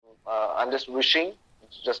I'm just wishing,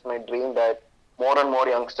 it's just my dream that more and more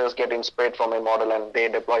youngsters get inspired from a model and they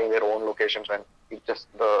deploy in their own locations, and it just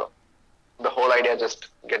the whole idea just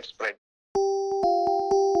gets spread.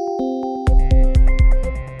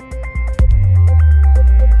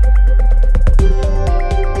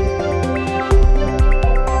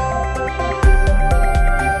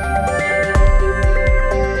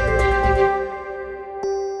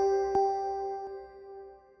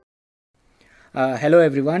 Hello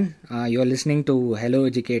everyone, you're listening to Hello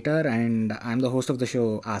Educator, and I'm the host of the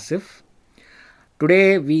show, Asif.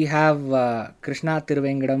 Today we have Krishna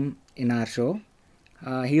Thiruvengadam in our show.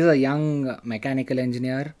 He's a young mechanical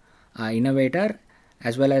engineer, innovator,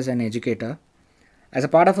 as well as an educator. As a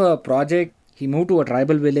part of a project, he moved to a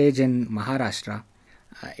tribal village in Maharashtra.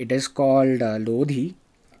 It is called Lodhi,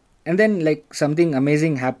 and then something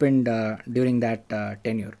amazing happened during that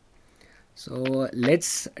tenure. So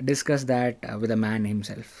let's discuss that with the man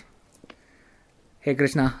himself. Hey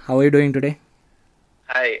Krishna, how are you doing today?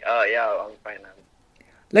 Hi, yeah, I'm fine.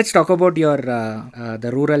 Let's talk about your the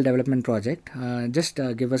rural development project. Just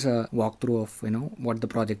give us a walkthrough of what the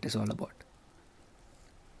project is all about.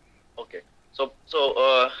 Okay.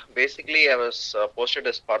 So basically, I was posted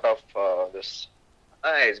as part of this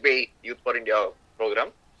SBI Youth for India program,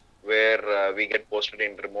 where we get posted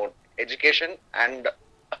in remote education and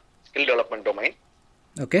skill development domain.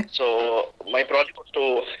 Okay. So my project was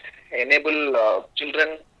to enable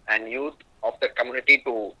children and youth of the community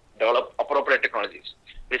to develop appropriate technologies.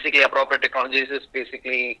 Basically, appropriate technologies is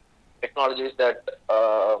basically technologies that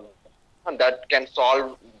that can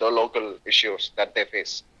solve the local issues that they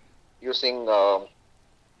face using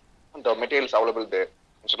the materials available there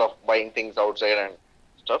instead of buying things outside and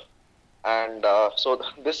stuff. And so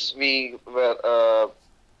this we were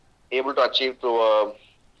able to achieve through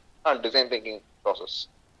a design thinking process.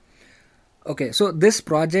 Okay, so this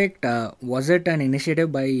project, was it an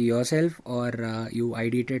initiative by yourself, or you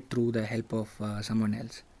ideated it through the help of someone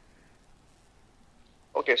else?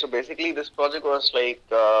 Okay, so basically this project was like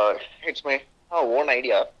it's my own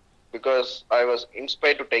idea because I was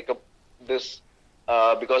inspired to take up this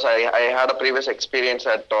because I had a previous experience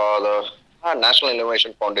at the National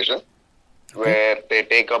Innovation Foundation, where they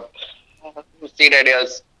take up seed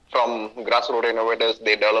ideas from grassroots innovators.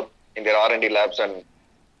 They develop in their R&D labs and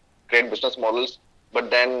create business models.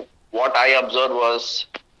 But then what I observed was,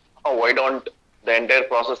 why don't the entire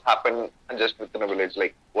process happen just within a village?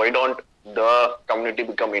 Like, why don't the community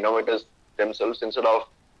become innovators themselves instead of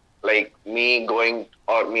like me going,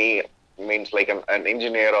 or me means like an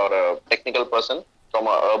engineer or a technical person from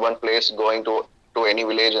an urban place going to any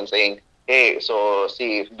village and saying, hey, so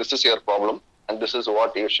see, this is your problem and this is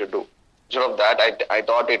what you should do. Instead of that, I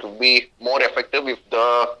thought it would be more effective if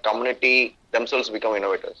the community themselves become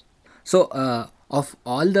innovators. So, of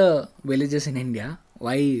all the villages in India,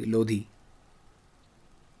 why Lodhi?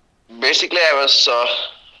 Basically, I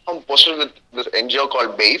was posted with this NGO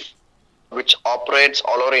called BAIF, which operates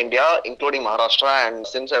all over India, including Maharashtra. And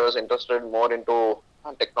since I was interested more into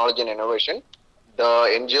technology and innovation, the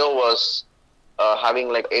NGO was having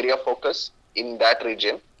like area focus in that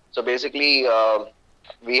region. So basically,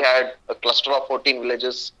 we had a cluster of 14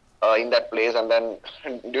 villages in that place, and then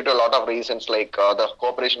due to a lot of reasons like the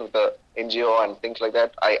cooperation with the NGO and things like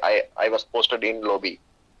that, I was posted in Lodhi.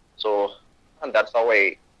 So and that's how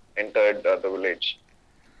I entered the village.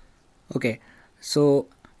 Okay, so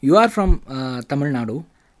you are from Tamil Nadu.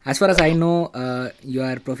 As far as I know, you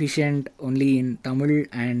are proficient only in Tamil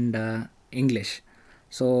and English.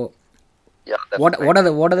 So, Yeah, what are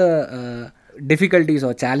the difficulties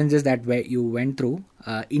or challenges that you went through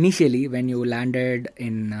initially when you landed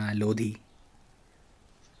in Lodhi?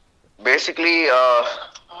 Basically, a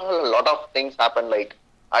lot of things happened. Like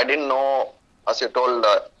I didn't know, as you told,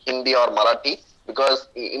 Hindi or Marathi, because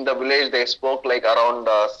in the village they spoke like around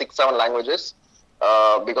 6-7 languages.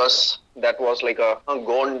 Because that was like a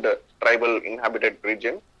Gond tribal inhabited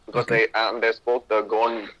region, because they spoke the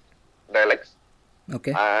Gond dialects.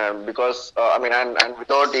 Okay. And because and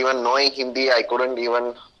without even knowing Hindi, I couldn't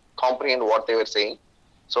even comprehend what they were saying.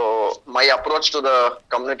 So my approach to the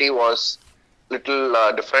community was little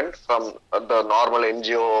different from the normal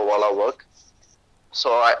NGO wala work.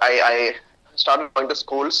 So I started going to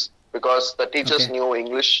schools because the teachers knew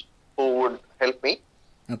English who would help me.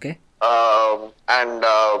 Okay.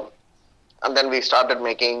 And then we started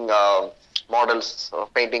making models,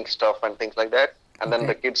 painting stuff and things like that. And then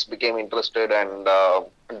the kids became interested, and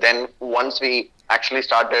then once we actually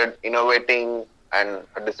started innovating and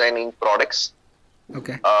designing products,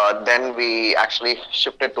 then we actually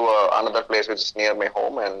shifted to another place which is near my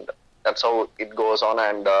home, and that's how it goes on.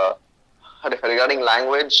 And regarding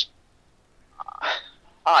language,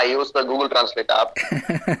 I use the Google Translate app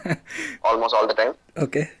almost all the time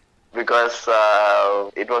Okay. because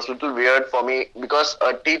it was a little weird for me because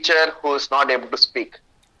a teacher who is not able to speak,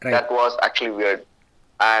 Right. that was actually weird.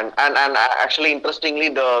 And actually, interestingly,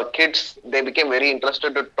 the kids, they became very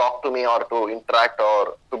interested to talk to me or to interact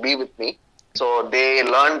or to be with me. So they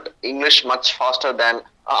learned English much faster than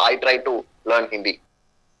I tried to learn Hindi,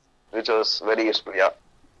 which was very useful. Yeah.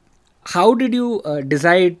 How did you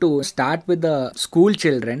decide to start with the school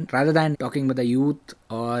children rather than talking with the youth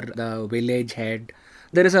or the village head?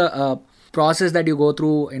 There is a process that you go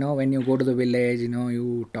through, when you go to the village,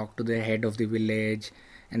 you talk to the head of the village,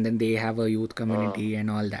 and then they have a youth community and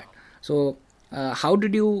all that. So, how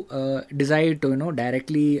did you decide to,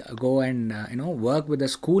 directly go and, work with the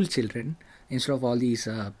school children instead of all these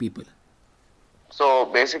people? So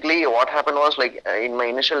basically, what happened was like in my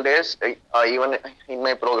initial days, even in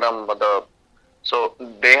my program, so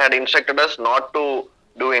they had instructed us not to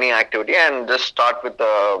do any activity and just start with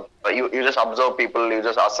the you just observe people, you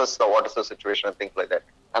just assess the what is the situation and things like that.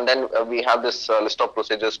 And then we have this list of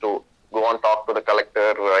procedures to go and talk to the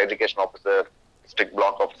collector, education officer, district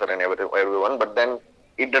block officer, and everyone. But then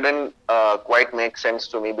it didn't quite make sense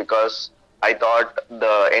to me because I thought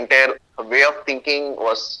the entire way of thinking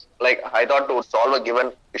was like I thought to solve a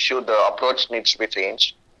given issue, the approach needs to be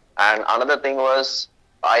changed. And another thing was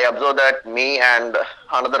I observed that me and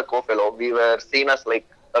another co-fellow, we were seen as like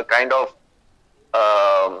a kind of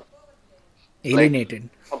um, like Alienated.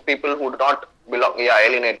 people who do not belong. Yeah,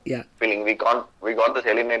 alienated Yeah. feeling. We got this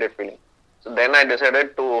alienated feeling. So then I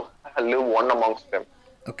decided to live one amongst them,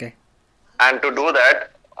 Okay. and to do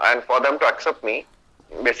that, and for them to accept me.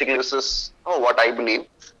 Basically, this is what I believe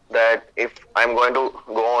that if I'm going to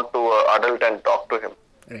go to an adult and talk to him,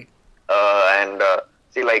 Right. and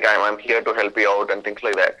see like I'm here to help you out and things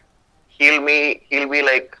like that, he'll be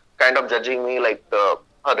like kind of judging me like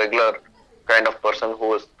a regular kind of person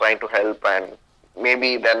who is trying to help, and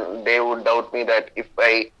maybe then they would doubt me that if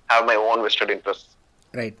I have my own vested interests.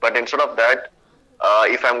 Right. But instead of that,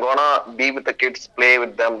 if I'm gonna be with the kids, play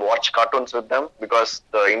with them, watch cartoons with them, because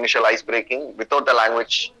the initial ice breaking without the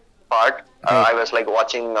language part, Right. I was like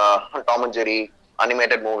watching Tom and Jerry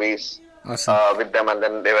animated movies Awesome. with them, and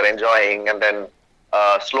then they were enjoying, and then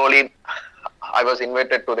slowly I was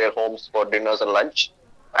invited to their homes for dinners and lunch,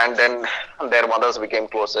 and then their mothers became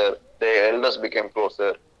closer, their elders became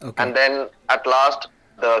closer, Okay. and then at last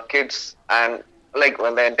the kids and like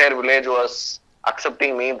when the entire village was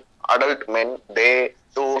accepting me, adult men, they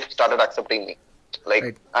too started accepting me. Like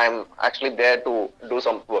Right. I'm actually there to do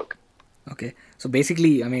some work. Okay. So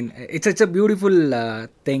basically, I mean, it's a beautiful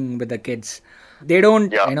thing with the kids. They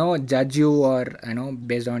don't, Yeah, judge you or,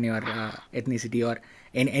 based on your ethnicity or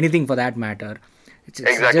anything for that matter. It's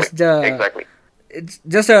exactly, just the exactly. it's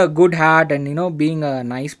just a good heart and being a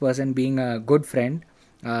nice person, being a good friend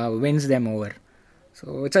wins them over.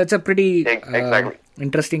 So it's a pretty Exactly.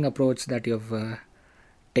 interesting approach that you've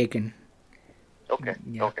taken. Okay,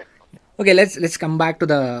 Yeah. okay. Okay, let's come back to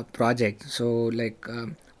the project. So like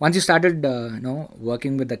once you started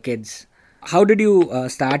working with the kids, how did you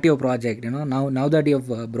start your project? Now that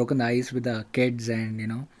you've broken the ice with the kids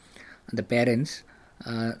and the parents,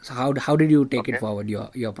 so how did you take it Okay. forward,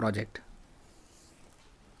 your project?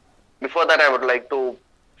 Before that, I would like to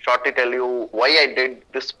shortly tell you why I did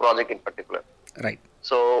this project in particular. Right.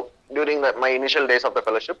 So during my initial days of the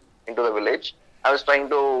fellowship into the village, I was trying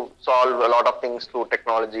to solve a lot of things through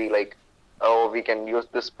technology, like oh we can use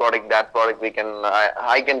this product, that product,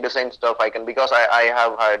 I can design stuff, I can because I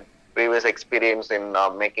have had previous experience in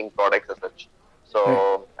making products as such. Right.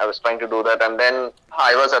 So I was trying to do that, and then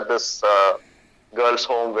I was at this girl's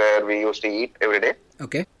home where we used to eat every day.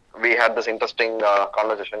 Okay. We had this interesting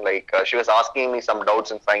conversation. Like she was asking me some doubts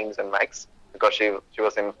in science and maths because she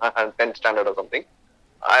was in 10th standard or something.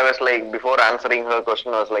 I was like, before answering her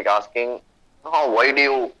question, I was like asking, oh, why do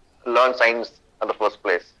you learn science in the first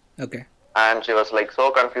place? Okay. And she was like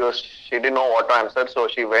so confused. She didn't know what to answer. So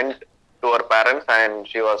she went to her parents and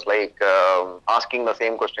she was like asking the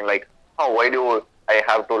same question, like, oh, why do I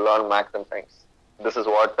have to learn maths and science? This is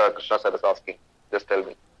what Krishna sir is asking. Just tell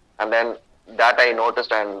me. And then that I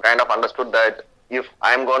noticed and kind of understood that if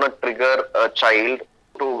I'm going to trigger a child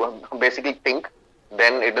to basically think,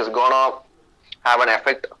 then it is going to have an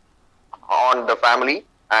effect on the family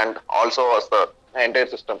and also as the entire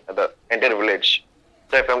system, the entire village.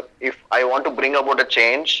 So if I want to bring about a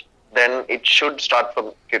change, then it should start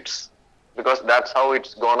from kids because that's how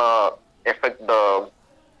it's gonna affect the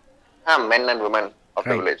men and women of the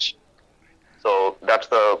Right. village. So that's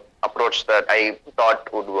the approach that I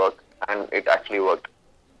thought would work, and it actually worked.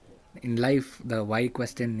 In life, the why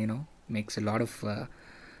question makes a lot of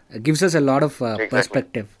gives us a lot of Exactly.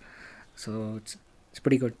 perspective. So it's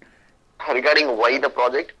pretty good. Regarding why the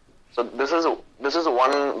project, so this is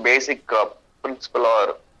one basic principle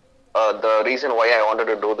or the reason why I wanted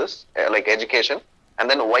to do this, like education, and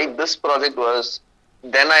then why this project was.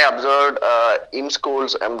 Then I observed in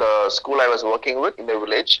schools and the school I was working with in the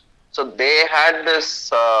village. So they had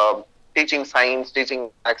this teaching science, teaching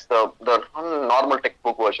maths, the normal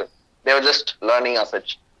textbook version. They were just learning as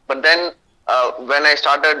such. But then when I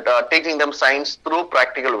started teaching them science through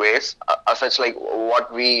practical ways, as such like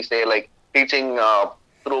what we say like teaching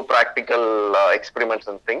through practical experiments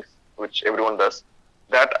and things, which everyone does.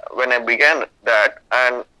 That when I began that,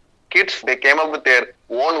 and kids they came up with their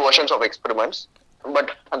own versions of experiments,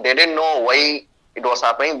 but they didn't know why it was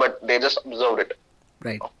happening, but they just observed it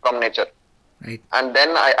Right. from nature. Right. And then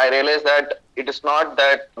I realized that it is not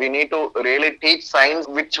that we need to really teach science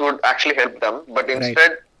which would actually help them, but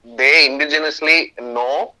instead they indigenously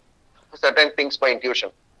know certain things by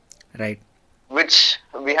intuition, Right. which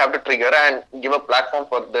we have to trigger and give a platform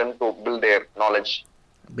for them to build their knowledge.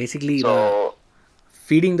 Basically, the So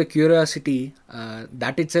feeding the curiosity,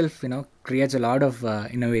 that itself, creates a lot of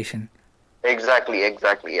innovation.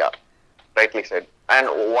 exactly, yeah, rightly said. And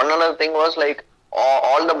one another thing was like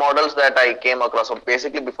all the models that I came across. So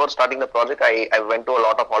basically, before starting the project, I went to a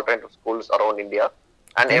lot of alternative schools around India,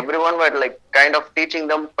 and Okay. everyone were like kind of teaching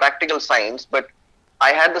them practical science. But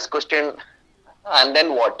I had this question, and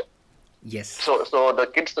then what? Yes. So the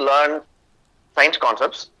kids learn science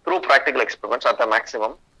concepts through practical experiments at the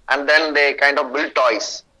maximum, and then they kind of build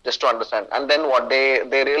toys just to understand. And then what they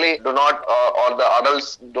really do not, or the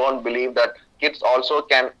adults don't believe that kids also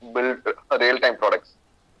can build real time products.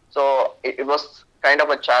 So it was kind of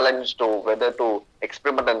a challenge to whether to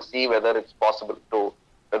experiment and see whether it's possible to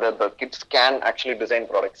whether the kids can actually design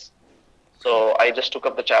products. So I just took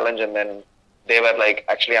up the challenge, and then they were like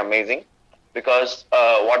actually amazing because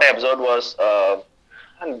what I observed was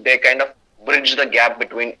they kind of bridge the gap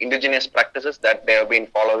between indigenous practices that they have been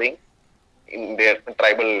following in their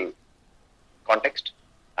tribal context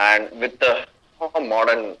and with the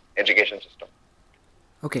modern education system.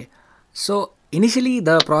 Okay. So initially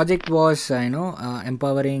the project was,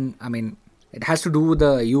 empowering. I mean, it has to do with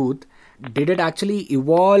the youth. Did it actually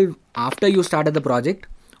evolve after you started the project,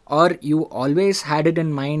 or you always had it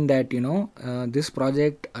in mind that this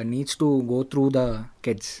project needs to go through the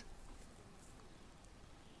kids?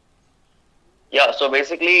 Yeah, so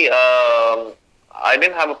basically, I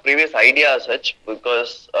didn't have a previous idea as such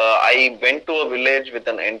because I went to a village with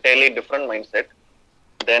an entirely different mindset.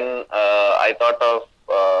 Then I thought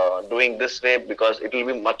of doing this way because it will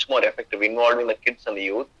be much more effective involving the kids and the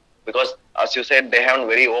youth. Because as you said, they have a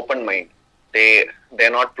very open mind. They're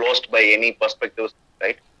not closed by any perspectives,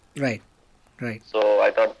 right? Right. Right. So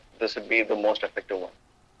I thought this would be the most effective one.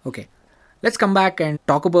 Okay. Let's come back and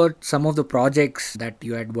talk about some of the projects that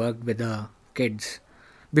you had worked with the kids.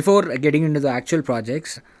 Before getting into the actual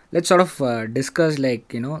projects, let's sort of discuss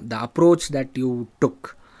the approach that you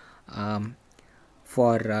took um,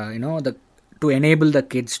 for the to enable the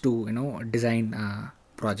kids to design a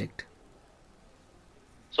project.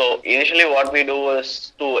 So initially, what we do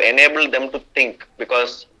is to enable them to think,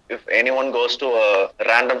 because if anyone goes to a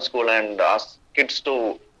random school and asks kids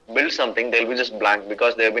to build something, they'll be just blank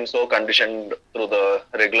because they've been so conditioned through the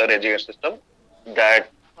regular education system that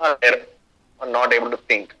they're not able to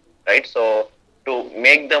think, right? So to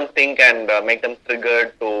make them think and make them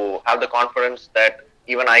triggered to have the confidence that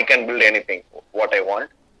even I can build anything what I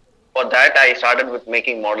want. For that, I started with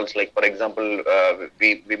making models. Like for example,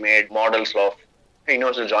 we made models of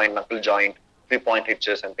universal joint, knuckle joint, 3-point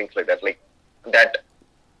hitches, and things like that. Like that,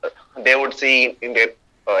 they would see in their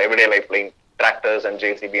everyday life, like tractors and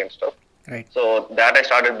JCB and stuff. Right. So that I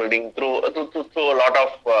started building through a lot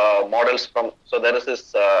of models from. So there is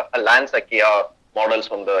this Lance Akia models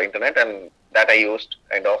from the internet, and that I used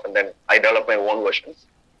kind of, and then I developed my own versions.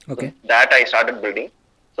 Okay. So that I started building.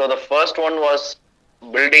 So the first one was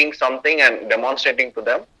building something and demonstrating to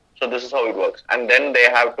them. So this is how it works, and then they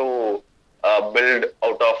have to build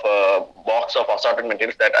out of a box of assorted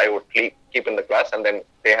materials that I would keep in the class, and then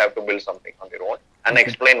they have to build something on their own and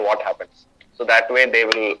explain what happens. So that way they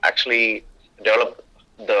will actually develop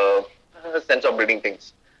the sense of building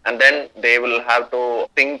things, and then they will have to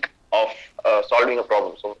think of solving a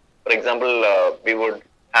problem. So for example, we would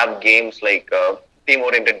have games like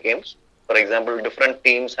team-oriented games. For example, different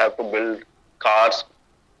teams have to build cars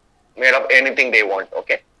made of anything they want.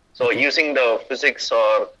 Okay, so using the physics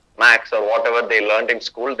or maths or whatever they learned in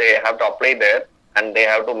school, they have to apply there, and they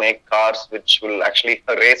have to make cars which will actually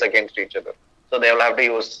race against each other. So they will have to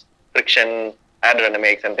use friction,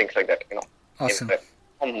 aerodynamics, and things like that. Awesome.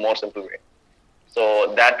 more simple way.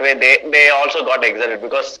 So that way they also got excited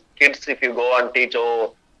because kids, if you go and teach,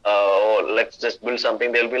 let's just build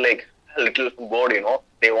something, they'll be like a little bored,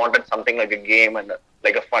 They wanted something like a game and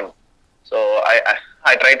like a fun. So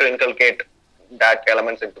I try to inculcate that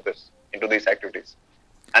elements into these activities.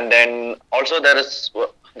 And then also there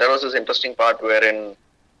was this interesting part wherein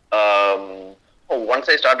once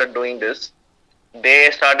I started doing this,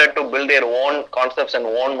 they started to build their own concepts and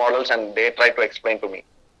own models, and they tried to explain to me.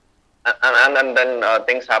 And then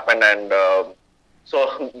things happened, and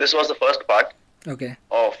so this was the first part Okay.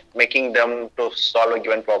 of making them to solve a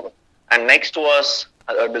given problem. And next was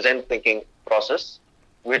a design thinking process,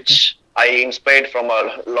 which I inspired from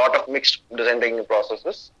a lot of mixed design thinking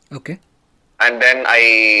processes. Okay. And then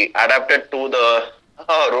I adapted to the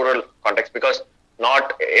rural context, because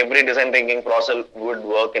not every design thinking process would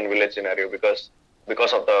work in village scenario because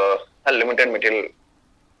of the limited material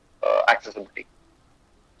accessibility.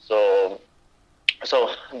 So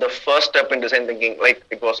the first step in design thinking, like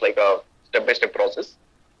it was like a step by step process,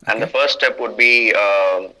 and the first step would be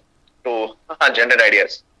to generate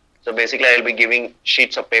ideas. So basically, I'll be giving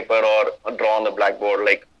sheets of paper or draw on the blackboard,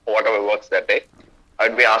 like whatever works that day.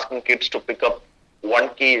 I'd be asking kids to pick up one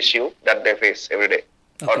key issue that they face every day,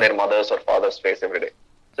 or their mothers or fathers face every day.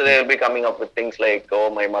 So they'll be coming up with things like, oh,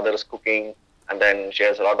 my mother is cooking, and then she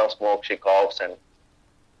has a lot of smoke, she coughs, and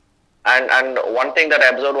one thing that I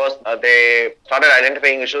observed was they started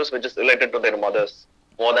identifying issues which is related to their mothers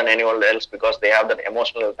more than anyone else, because they have that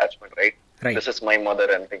emotional attachment, right? This is my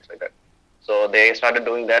mother and things like that. So they started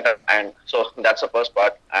doing that, and so that's the first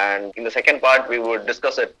part. And in the second part, we would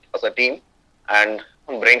discuss it as a team and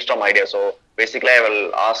brainstorm ideas. So basically, I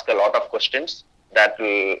will ask a lot of questions that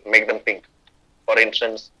will make them think. For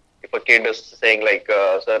instance, if a kid is saying like,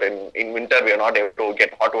 sir, in winter we are not able to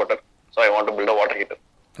get hot water, so I want to build a water heater.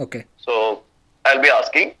 Okay. So I'll be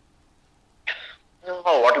asking,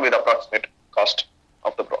 what will be the approximate cost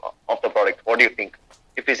of the product? What do you think?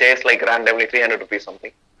 If he says like randomly 300 rupees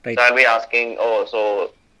something, right. So I'll be asking,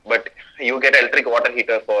 but you get electric water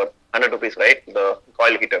heater for 100 rupees, right? The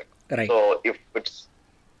coil heater. Right. So if it's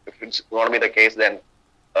going to be the case, then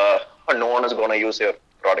no one is going to use your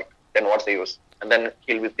product. Then what's the use? And then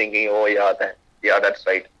he'll be thinking, that's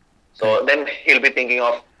right. So then he'll be thinking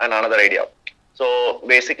of another idea. So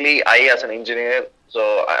basically, I as an engineer,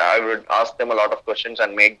 so I would ask them a lot of questions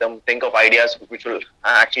and make them think of ideas which will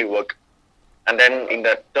actually work. And then in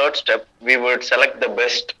the third step, we would select the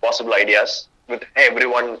best possible ideas with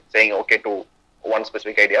everyone saying okay to one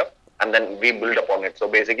specific idea, and then we build upon it. So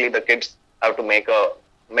basically, the kids have to make up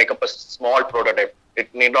a small prototype.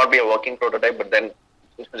 It need not be a working prototype, but then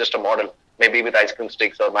just a model, maybe with ice cream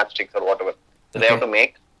sticks or matchsticks or whatever. So they have to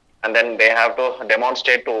make, and then they have to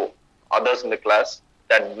demonstrate to others in the class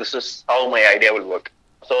that this is how my idea will work.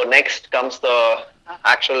 So next comes the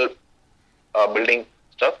actual building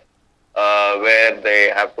stuff, where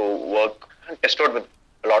they have to work, test out with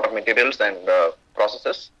a lot of materials and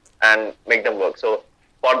processes and make them work. So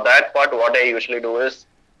for that part, what I usually do is,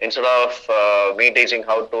 instead of me teaching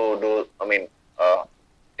how to do,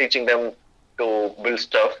 teaching them to build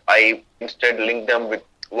stuff, I instead link them with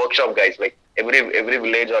workshop guys. Like every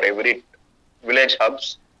village or every village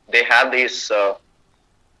hubs, they have these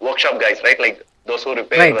workshop guys, right? Like those who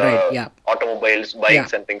repair automobiles,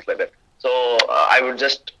 bikes, and things like that. So I would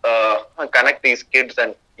just connect these kids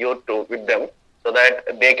and youth with them, so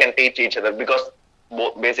that they can teach each other, because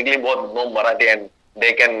basically both know Marathi and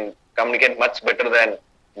they can communicate much better than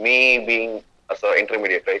me being as an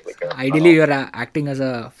intermediate, right? Like ideally, you're acting as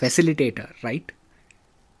a facilitator, right?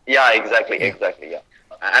 Yeah, exactly.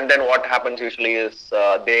 And then what happens usually is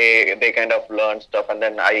they kind of learn stuff, and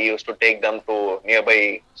then I used to take them to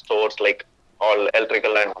nearby stores, like all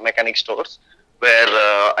electrical and mechanic stores, where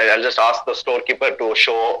I'll just ask the storekeeper to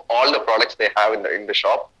show all the products they have in the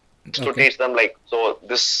shop, to teach them, like, so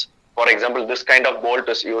this, for example, this kind of bolt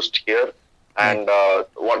is used here, and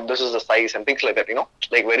what this is the size and things like that,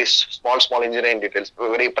 like very small engineering details,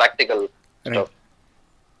 very practical stuff.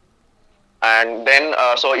 And then,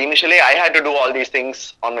 so initially I had to do all these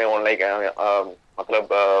things on my own, like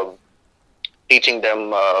teaching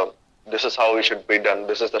them, this is how it should be done,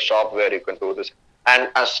 this is the shop where you can do this. And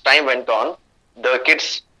as time went on, the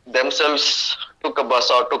kids themselves took a bus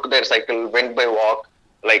or took their cycle, went by walk,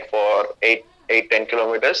 like for 10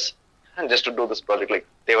 kilometers, and just to do this project. Like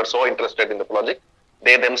they were so interested in the project,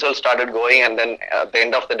 they themselves started going, and then at the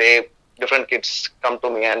end of the day, different kids come to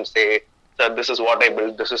me and say, sir, this is what I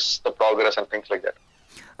built, this is the progress, and things like that.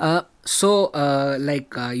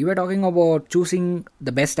 You were talking about choosing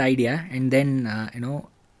the best idea and then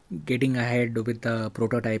getting ahead with the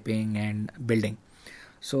prototyping and building.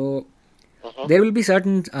 So Mhm. there will be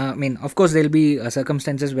certain, I mean, of course, there will be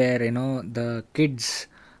circumstances where the kids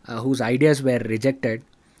whose ideas were rejected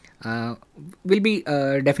uh, will be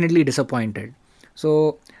definitely disappointed.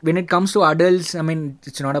 So when it comes to adults, I mean,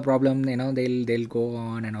 it's not a problem. They'll go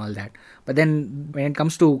on and all that. But then when it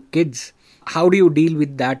comes to kids, how do you deal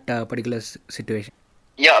with that particular situation?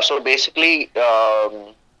 Yeah, so basically,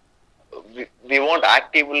 we won't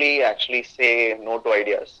actively actually say no to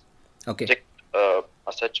ideas, Okay. reject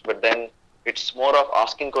as such, but then it's more of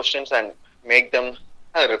asking questions and make them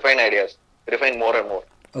refine more and more.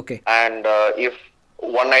 Okay. And if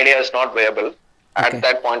one idea is not viable at Okay.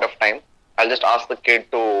 that point of time, I'll just ask the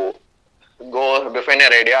kid to go refine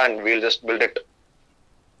your idea and we'll just build it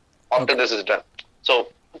after Okay. this is done. So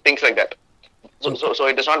things like that. Okay. So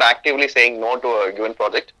it is not actively saying no to a given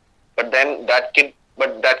project, but then that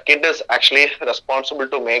kid is actually responsible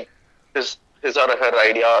to make his or her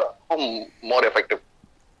idea more effective.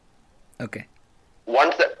 Okay.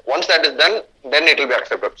 Once that is done, then it will be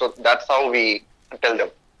accepted. So that's how we tell them.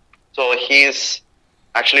 So he's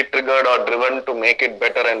actually triggered or driven to make it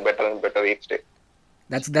better and better and better each day.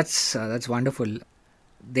 That's wonderful.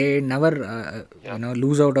 They never Yeah.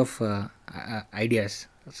 lose out of ideas.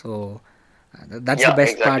 So that's the Yeah,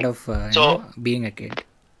 best part exactly. of So being a kid.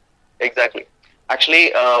 exactly.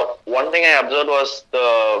 Actually, one thing I observed was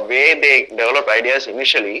the way they developed ideas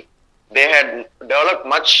initially. They had developed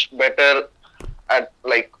much better at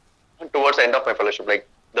like towards the end of my fellowship. Like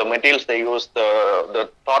the materials they used, the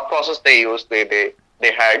thought process they used, they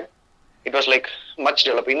had. It was like much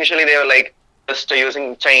developed. Initially, they were like just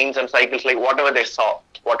using chains and cycles, like whatever they saw,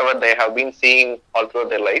 whatever they have been seeing all throughout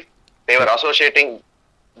their life. They were Okay. associating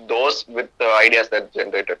those with the ideas that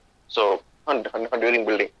generated. So during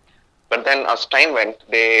building. But then as time went,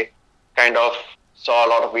 they kind of saw a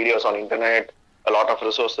lot of videos on internet, a lot of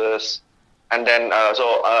resources, and then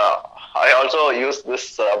I also used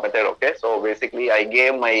this method. Okay, so basically I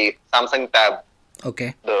gave my Samsung Tab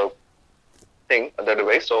Okay. the the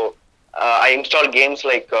device. So I installed games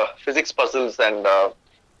like physics puzzles, and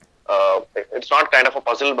it's not kind of a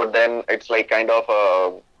puzzle, but then it's like kind of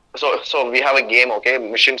so we have a game. Okay,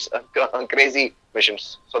 missions, crazy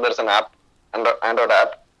missions. So there's an app, Android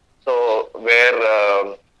app. So where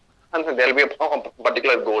and there'll be a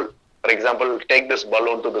particular goal. For example, take this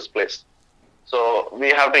balloon to this place. So we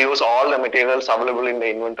have to use all the materials available in the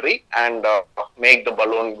inventory and make the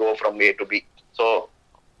balloon go from A to B. So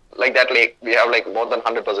like that, like we have like more than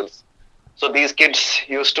 100 puzzles. So these kids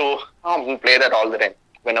used to play that all the time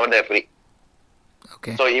whenever they're free.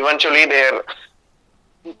 Okay. So eventually their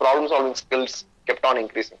problem solving skills kept on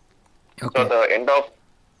increasing. So at Okay. the end of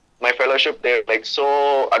my fellowship, they're like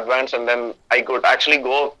so advanced, and then I could actually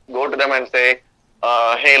go to them and say,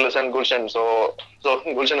 "Hey, listen, Gulshan." So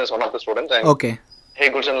Gulshan is one of the students, and Okay. hey,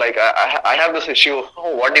 Gulshan, like I have this issue.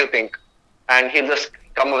 What do you think? And he'll just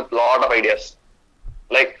come with a lot of ideas.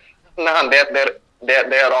 Like, nah,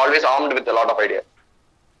 they are always armed with a lot of ideas.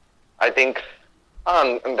 I think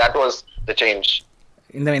and that was the change.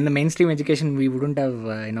 In the mainstream education, we wouldn't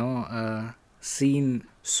have seen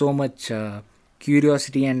so much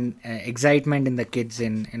curiosity and excitement in the kids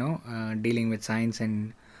in dealing with science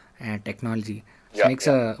and technology. It Yeah, makes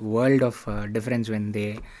yeah, a world of difference when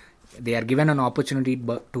they are given an opportunity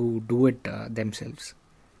to do it themselves.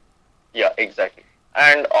 yeah, exactly.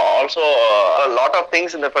 And also a lot of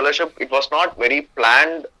things in the fellowship, it was not very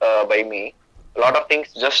planned by me. A lot of things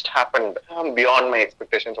just happened beyond my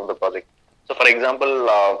expectations of the project. So, for example,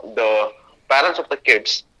 the parents of the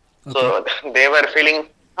kids, Okay. so they were feeling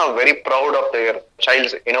very proud of their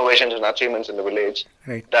child's innovations and achievements in the village.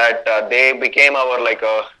 Right. That they became our like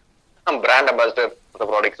a brand ambassador for the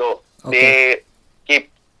product. So Okay. they keep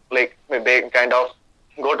like they kind of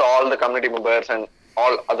go to all the community members and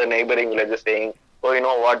all other neighboring villages saying, "Oh, you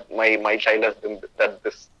know what? My child has done that,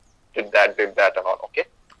 this, did that, and all." Okay,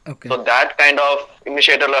 Okay. so that kind of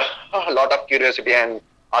initiated a lot of curiosity, and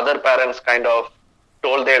other parents kind of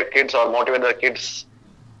told their kids or motivated their kids.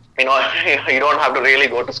 You know, you don't have to really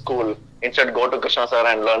go to school. Instead, go to Krishna sir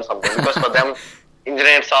and learn something, because for them,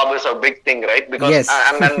 engineer job is a big thing, right? Because Yes.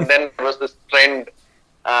 then there was this trend.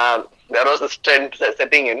 There was this trend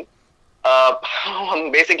setting in. Uh,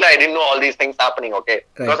 Basically, I didn't know all these things happening, okay?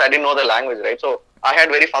 Right. Because I didn't know the language, right? So I had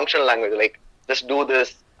very functional language, like just do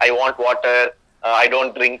this. I want water. I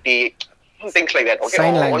don't drink tea. Things like that. Okay,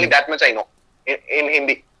 Sign only language. that much I know in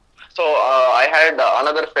Hindi. So I had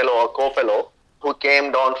another fellow, a co-fellow, who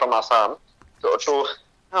came down from Assam, so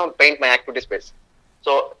to paint my activity space.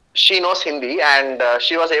 So she knows Hindi, and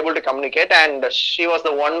she was able to communicate, and she was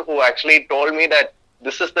the one who actually told me that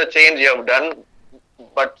this is the change you have done,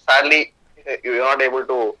 but sadly you're not able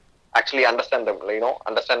to actually understand them.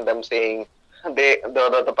 Understand them saying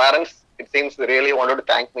the parents. It seems they really wanted to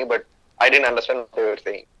thank me, but I didn't understand what they were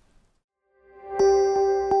saying.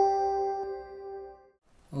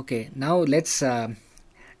 Okay, now let's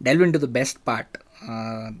delve into the best part,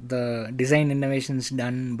 the design innovations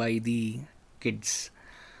done by the kids.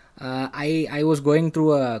 I was going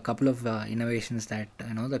through a couple of innovations that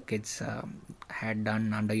the kids had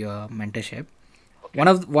done under your mentorship. Okay.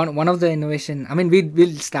 One of the innovation. I mean,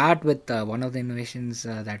 we'll start with one of the innovations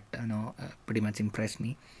that pretty much impressed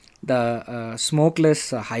me, the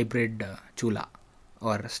smokeless hybrid chula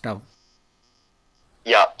or stove.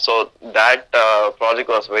 Yeah, so that project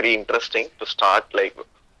was very interesting to start, like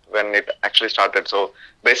when it actually started. So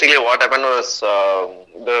basically, what happened was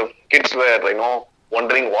the kids were,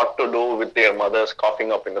 wondering what to do with their mothers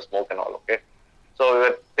coughing up in the smoke and all. Okay, so we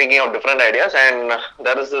were thinking of different ideas, and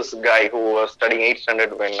there is this guy who was studying 8th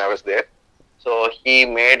standard when I was there. So he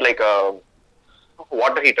made like a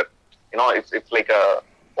water heater. It's like a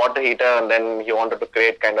water heater, and then he wanted to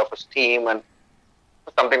create kind of a steam and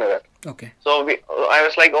something like that. Okay. So I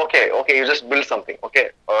was like, okay, you just build something,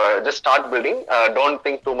 okay, just start building. Don't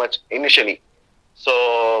think too much initially.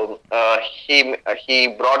 So he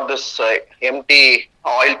brought this empty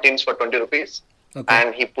oil tins for 20 rupees, Okay.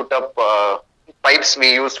 and he put up pipes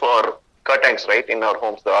we use for curtains, right, in our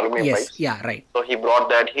homes, the aluminum Yes. pipes. Yeah. Right. So he brought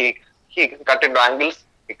that. He cut into angles.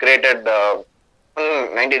 He created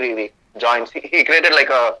 90-degree joints. He created like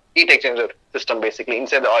a heat exchanger system basically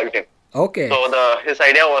inside the oil tin. Okay. So his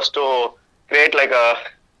idea was to create like a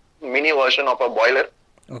mini version of a boiler,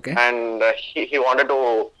 Okay. and he wanted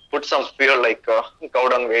to put some fuel like cow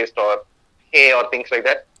dung waste or hay or things like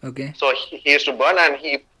that. Okay. So he used to burn, and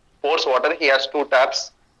he pours water. He has 2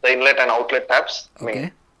 taps, the inlet and outlet taps.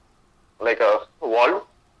 Okay. Like a valve.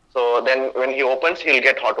 So then when he opens, he'll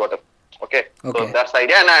get hot water. Okay. Okay. So that's the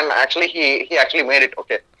idea, and actually he actually made it.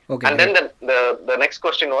 Okay. Okay. And then the next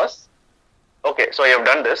question was, okay, so you have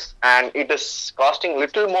done this, and it is costing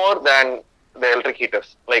little more than the electric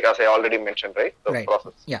heaters, like as I already mentioned, right? The Right.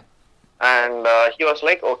 process. Yeah. And he was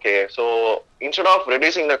like, okay, so instead of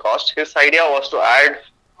reducing the cost, his idea was to add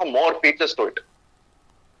more features to it,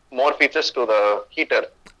 more features to the heater,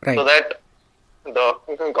 Right. so that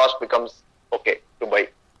the cost becomes okay to buy.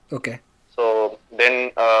 Okay. So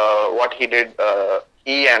then what he did,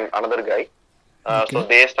 he and another guy, Okay. so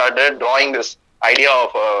they started drawing this idea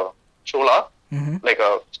of a chula, Mm-hmm. like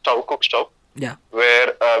a cook stove, Yeah.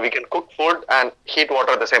 where we can cook food and heat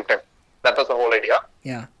water at the same time. That was the whole idea.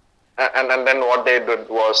 Yeah. And then what they did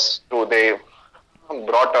was they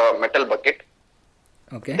brought a metal bucket.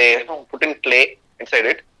 Okay. They put in clay inside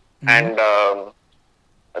it, Mhm.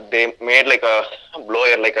 and they made like a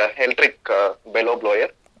blower, like a electric bellow blower.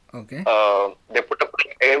 Okay. They put up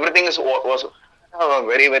everything was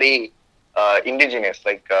very very indigenous.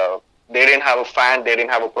 Like they didn't have a fan, they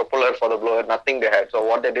didn't have a propeller for the blower, nothing they had. So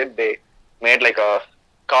what they did, they made like a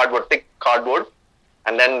thick cardboard,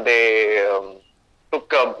 and then they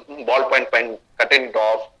took a ballpoint pen, cut it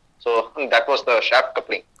off. So that was the shaft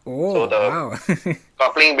coupling. Oh, So the wow.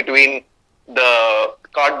 coupling between the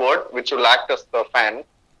cardboard, which will act as the fan,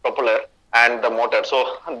 propeller, and the motor.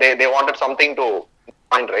 So they wanted something to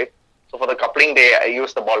point, right? So for the coupling, they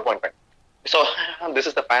used the ballpoint pen. So this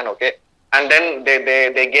is the fan, okay? And then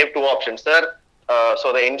they gave 2 options, sir.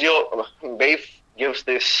 So the NGO, BAIF, gives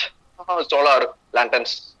this solar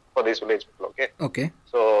lanterns for these village people, okay? Okay.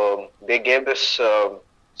 So they gave this,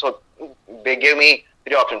 so they gave me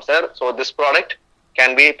 3 options, sir. So this product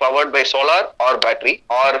can be powered by solar or battery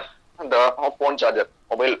or the phone charger,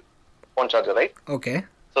 mobile phone charger, right? Okay.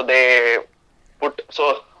 So they put,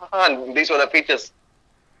 these were the features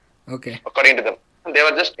Okay. according to them. They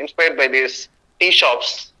were just inspired by these tea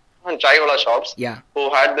shops and chaiwala shops Yeah.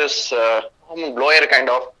 who had this blower kind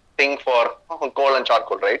of thing for coal and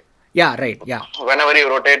charcoal, right? Yeah. Right. Yeah. Whenever you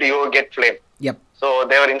rotate, you get flame. Yep. So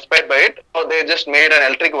they were inspired by it. So they just made an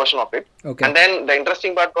electric version of it. Okay. And then the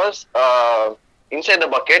interesting part was inside the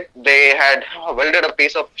bucket, they had welded a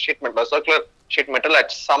piece of sheet metal, a circular sheet metal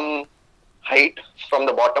at some height from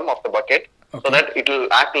the bottom of the bucket, Okay. so that it will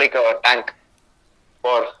act like a tank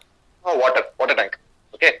for water tank.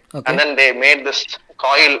 Okay. Okay. And then they made this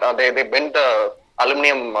coil. They bent the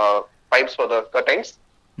aluminum pipes for the curtains,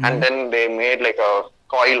 Mhm. and then they made like a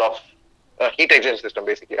coil of heat exchanger system,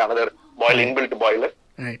 basically another inbuilt boiler.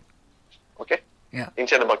 Right. Okay. Yeah.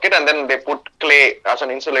 Inside the bucket, and then they put clay as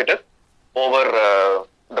an insulator over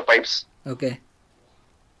the pipes, Okay.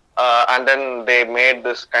 and then they made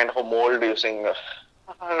this kind of a mold using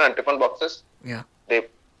tiffin boxes. Yeah.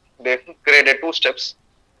 They created 2 steps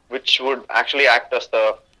which would actually act as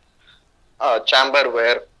the chamber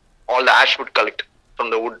where all the ash would collect from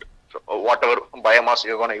the wood, whatever biomass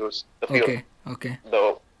you're going to use, the fuel, Okay.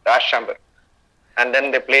 the ash chamber. And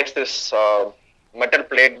then they place this metal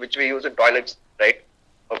plate which we use in toilets, right?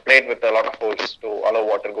 A plate with a lot of holes to allow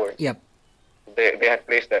water going. Yep. They had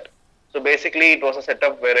placed that. So basically, it was a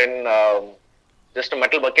setup wherein just a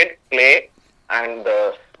metal bucket, clay, and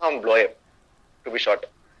blower, to be short.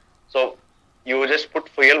 So you just put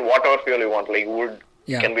fuel, whatever fuel you want, like wood.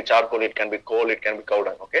 Yeah. It can be charcoal, it can be coal, it can be cow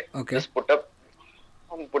dung. Okay. Just put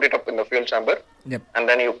it up in the fuel chamber. Yep. And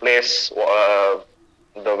then you place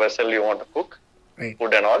the vessel you want to cook, right,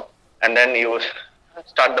 food and all, and then you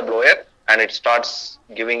start the blower, and it starts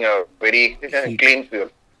giving a very clean fuel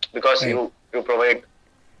because right, you provide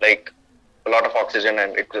like a lot of oxygen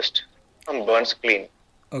and it just burns clean.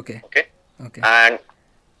 Okay. And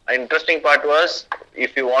an interesting part was,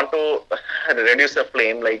 if you want to reduce the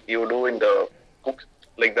flame like you do in the cook,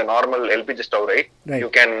 like the normal LPG stove, right? You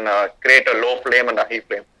can create a low flame and a high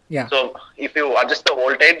flame. Yeah. So if you adjust the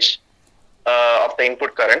voltage of the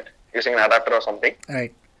input current using an adapter or something,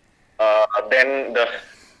 right, then the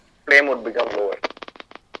flame would become lower.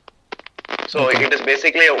 So it is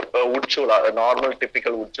basically a wood chula, a normal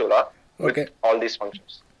typical wood chula with all these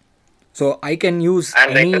functions. So I can use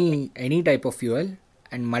any type of fuel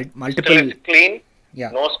and multiple. Clean.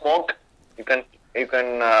 Yeah. No smoke. You can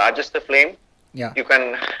adjust the flame. Yeah. You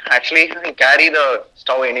can actually carry the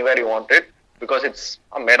stove anywhere you want it because it's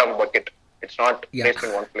made of a bucket. It's not placed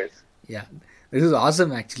in one place. Yeah, this is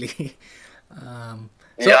awesome actually.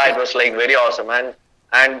 It was like very awesome,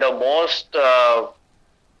 and the most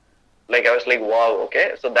like I was like, wow,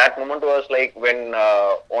 okay. So that moment was like when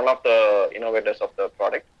one of the innovators of the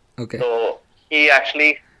product. Okay. So he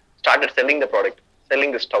actually started selling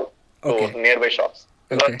the stove to nearby shops.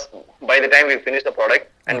 Because by the time we finished the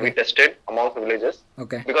product and we tested among the villages,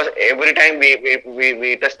 because every time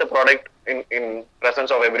we test the product in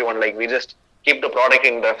presence of everyone, like we just keep the product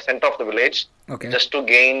in the center of the village, just to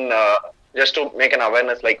gain, just to make an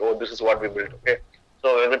awareness, like, oh, this is what we built. Okay.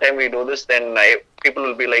 So every time we do this, then people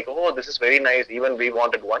will be like, oh, this is very nice. Even we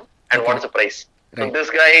wanted one. And what is the price? Right. So this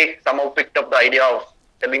guy somehow picked up the idea of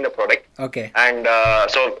selling the product. And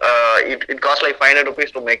so it cost like 500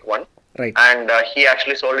 rupees to make one. Right. And he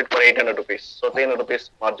actually sold it for 800 rupees. So 300 rupees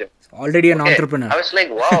margin. Already an entrepreneur. I was like,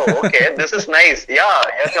 wow, okay, this is nice. Yeah,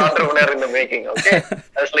 yes, entrepreneur in the making. Okay.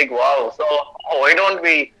 I was like, wow. So why don't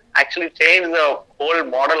we actually change the whole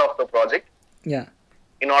model of the project? Yeah.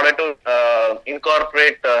 In order to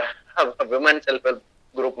incorporate women self-help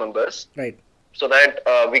group members. Right. So that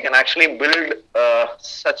we can actually build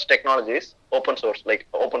such technologies, open source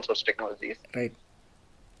technologies. Right.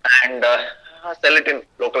 And sell it in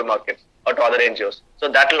local markets or to other NGOs. So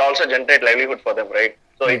that will also generate livelihood for them, right?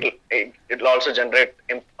 So it will also generate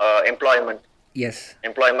employment. Yes.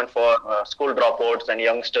 Employment for school dropouts and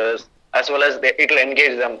youngsters, as well as it will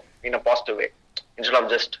engage them in a positive way instead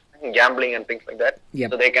of just gambling and things like that.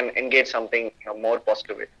 Yep. So they can engage something in a more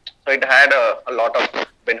positive way. So it had a lot of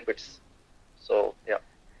benefits. So yeah.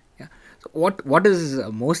 So what is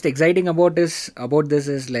most exciting about this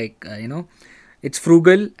is like it's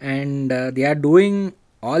frugal, and they are doing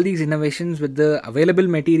all these innovations with the available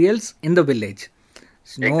materials in the village.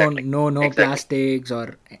 So no plastics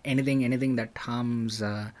or anything that harms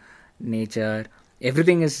nature.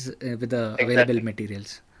 Everything is with the available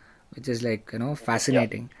materials, which is like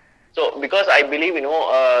fascinating. Yeah. So because I believe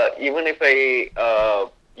even if I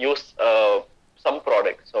use some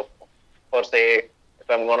products, so for say if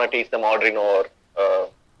I'm gonna teach them Arduino or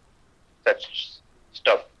such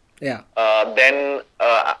stuff. Yeah. Then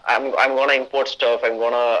I'm gonna import stuff. I'm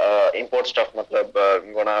gonna import stuff.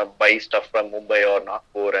 I'm gonna buy stuff from Mumbai or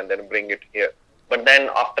Nagpur and then bring it here. But then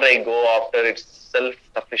after it's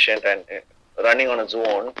self-sufficient and running on its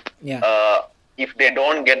own. Yeah. If they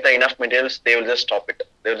don't get the enough materials, they will just stop it.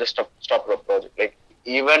 They will just stop the project. Like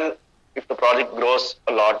even if the project grows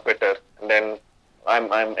a lot better, then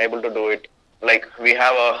I'm able to do it. Like we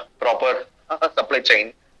have a proper supply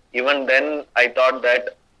chain. Even then, I thought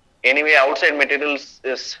that anyway, outside materials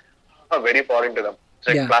is very foreign to them.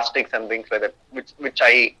 So like plastics and things like that, which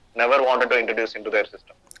I never wanted to introduce into their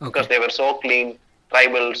system because they were so clean,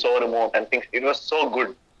 tribal, so remote, and things. It was so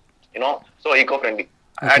good, so eco-friendly.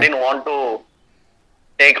 I didn't want to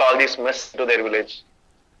take all this mess to their village.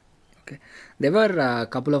 Okay, there were a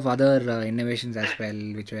couple of other innovations as well,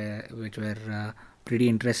 which were pretty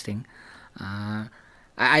interesting.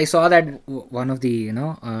 I saw that one of the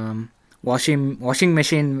washing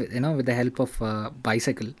machine with the help of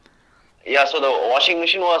bicycle. Yeah, so the washing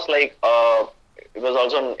machine was like it was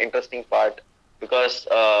also an interesting part. because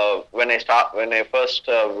when I first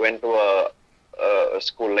went to a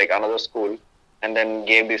school, like another school, and then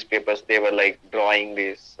gave these papers, they were like drawing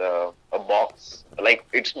this a box, like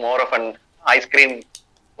it's more of an ice cream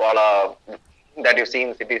wala that you see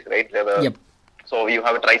in cities, right? Yep. So you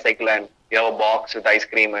have a tricycle and you have a box with ice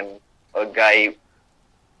cream, and a guy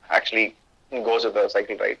actually goes with the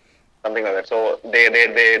cycle, right? Something like that. So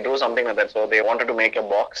they do something like that. So they wanted to make a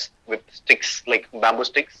box with sticks, like bamboo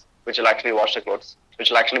sticks, which will actually wash the clothes, which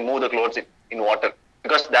will actually move the clothes in water,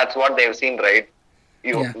 because that's what they've seen, right?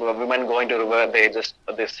 Yeah. Women going to river, they just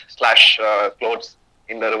this slash clothes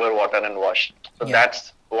in the river water and wash. So Yeah.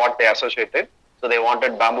 that's what they associated. So they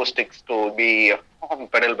wanted bamboo sticks to be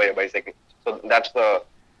pedaled by a bicycle. So that's the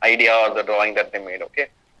idea or the drawing that they made. Okay.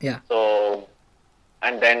 Yeah. So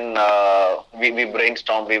and then we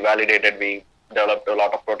brainstormed, we validated, we developed a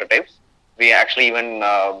lot of prototypes. We actually even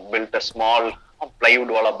built a small plywood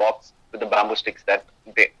wala box with the bamboo sticks that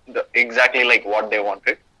exactly like what they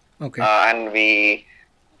wanted. Okay. And we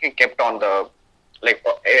kept on the like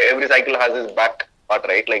every cycle has its back part,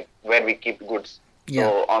 right? Like where we keep goods. Yeah.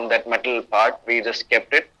 So on that metal part, we just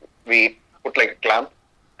kept it. We put like a clamp,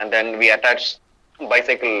 and then we attached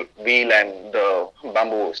bicycle wheel and the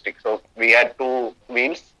bamboo stick. So we had two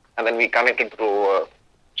wheels, and then we connected through a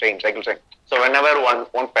cycle chain. So whenever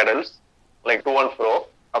one pedals, like to and fro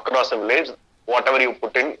across the village, whatever you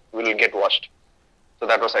put in will get washed. So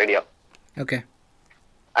that was the idea. Okay.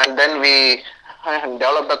 And then we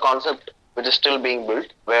developed a concept which is still being built,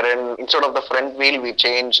 wherein instead of the front wheel, we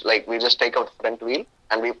change, like we just take out the front wheel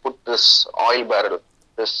and we put this oil barrel.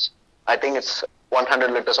 This, I think it's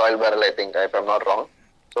 100 liters oil barrel, I think, if I'm not wrong.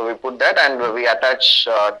 So we put that and we attach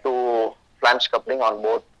two flange coupling on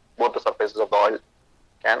both the surfaces of the oil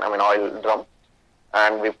can, oil drum.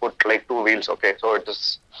 And we put like two wheels, okay. So it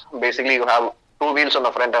is basically you have two wheels on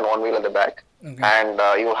the front and one wheel at the back. Okay. And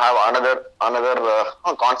you have another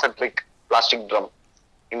concentric plastic drum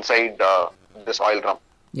inside this oil drum.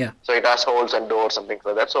 Yeah. So it has holes and doors and things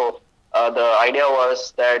like that. So the idea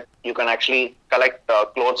was that you can actually collect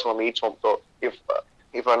clothes from each home. So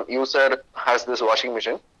if an user has this washing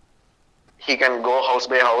machine, he can go house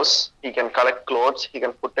by house. He can collect clothes. He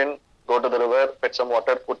can put in, go to the river, fetch some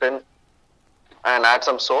water, put in, and add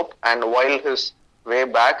some soap. And while his way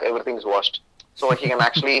back, everything is washed. So he can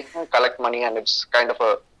actually collect money, and it's kind of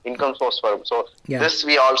a income source for him. So this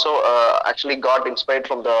we also actually got inspired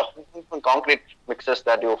from the concrete mixes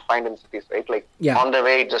that you find in cities, right? Like on the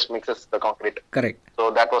way, it just mixes the concrete. Correct. So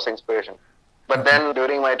that was inspiration. But then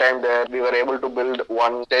during my time there, we were able to build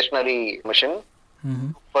one stationary machine,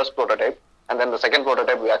 first prototype, and then the second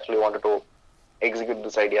prototype we actually wanted to execute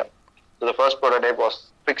this idea. So the first prototype was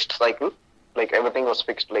fixed cycle, like everything was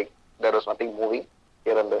fixed, like there was nothing moving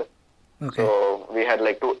here and there. Okay. So we had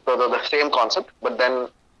like the same concept, but then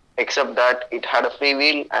except that it had a free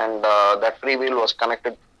wheel, and that free wheel was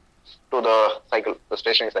connected to the cycle, the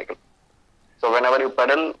stationary cycle. So whenever you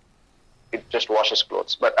pedal, it just washes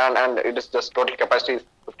clothes. But and it is just total capacity is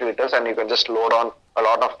 50 liters, and you can just load on a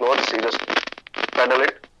lot of clothes. You just pedal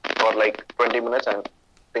it for like 20 minutes, and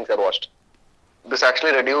things are washed. This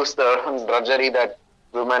actually reduced the drudgery that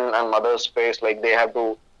women and mothers face. Like they have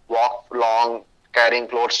to walk long, carrying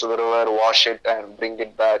clothes to the river, wash it, and bring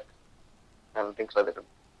it back, and things like that.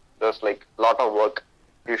 There's like a lot of work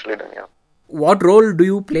usually done. Yeah. What role do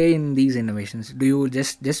you play in these innovations? Do you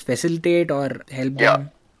just facilitate or help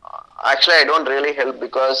them? Actually, I don't really help,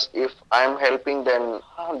 because if I'm helping, then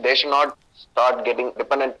they should not start getting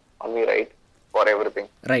dependent on me, right, for everything.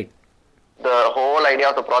 Right. The whole idea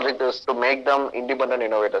of the project is to make them independent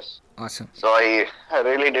innovators. Awesome. So I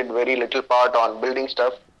really did very little part on building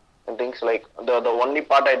stuff and things. Like the only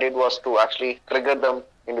part I did was to actually trigger them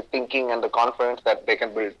into thinking and the confidence that they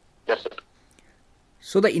can build. That's it.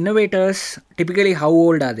 So the innovators, typically how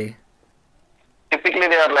old are they? Typically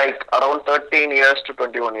they are like around 13 years to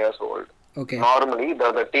 21 years old. Okay. Normally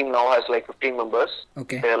the team now has like 15 members.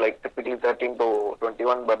 Okay. They are like typically 13 to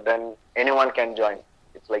 21, but then anyone can join.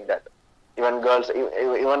 It's like that. Even girls,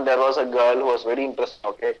 even there was a girl who was very interested.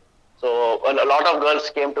 Okay. So a lot of girls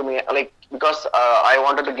came to me, like, because I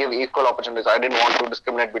wanted to give equal opportunities. I didn't want to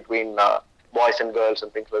discriminate between boys and girls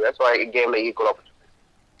and things like that. So I gave like equal opportunities.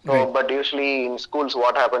 So, Right. But usually in schools,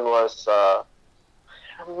 what happened was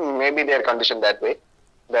maybe they are conditioned that way,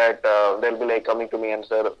 that they'll be like coming to me and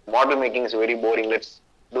say, model making is very boring. Let's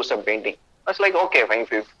do some painting. I was like, okay, fine.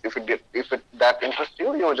 If it that interests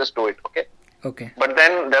you, you just do it. Okay. Okay. But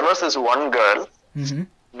then there was this one girl. Mm-hmm.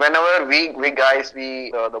 Whenever we guys,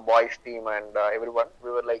 the boys team and everyone,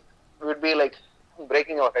 we'd be like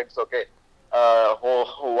breaking our heads. Okay,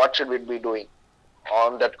 what should we be doing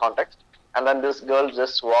on that context? and then this girl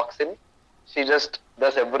just walks in. She just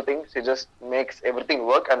does everything. She just makes everything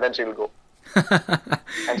work, and then she'll go.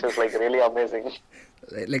 And she's like really amazing.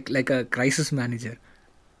 like a crisis manager,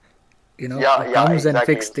 Yeah, who yeah, comes and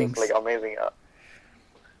exactly. fix It's just like things. amazing.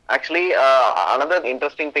 Actually, another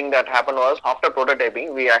interesting thing that happened was after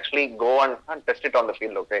prototyping, we actually go and test it on the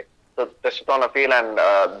field. Okay, so test it on the field, and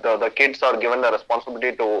the kids are given the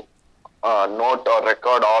responsibility to note or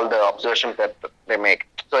record all the observations that they make.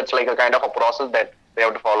 So it's like a kind of a process that they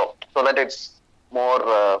have to follow, so that it's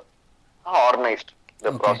more organized, the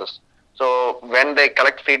Okay. process. So when they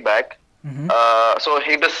collect feedback, Mm-hmm. so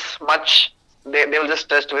it is much. They will just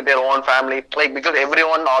test with their own family, like because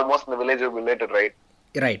everyone almost in the village is related, right?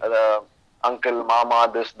 Right. The uncle,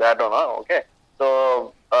 mama, this, that, or no. Okay.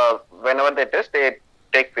 So whenever they test, they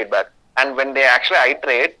take feedback, and when they actually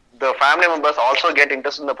iterate, the family members also get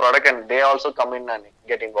interested in the product, and they also come in and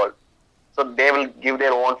get involved. So they will give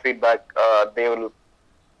their own feedback. They will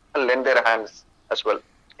lend their hands as well.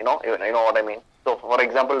 You know what I mean. So, for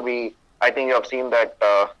example, I think you have seen that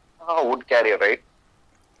wood carrier, right?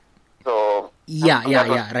 So Yeah, yeah, that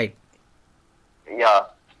was yeah, right. yeah.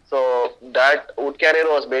 So that wood carrier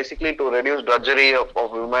was basically to reduce drudgery of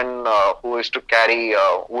women who is to carry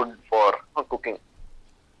wood for cooking.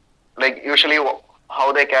 Like usually,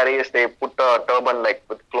 how they carry is they put a turban like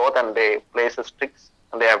with cloth and they place the sticks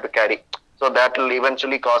and they have to carry. So that will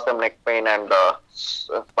eventually cause them neck pain and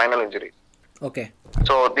spinal injuries. Okay.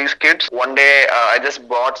 So these kids, one day I just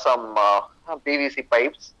bought some PVC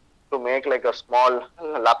pipes to make like a small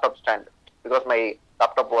laptop stand because my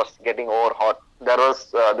laptop was getting over hot. There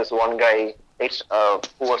was this one guy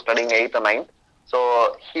who was studying 8th or 9th.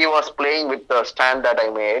 So he was playing with the stand that I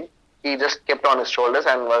made. He just kept on his shoulders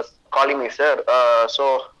and was calling me, sir.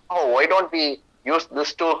 Why don't we use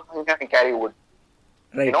this to carry wood?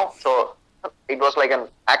 Right. So it was like an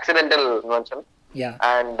accidental invention. Yeah.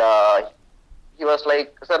 And he was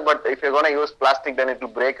like, sir, but if you're going to use plastic, then it will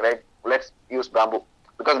break, right? Let's use bamboo.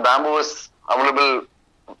 Because bamboo is available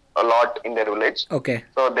a lot in their village. Okay.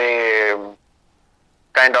 So they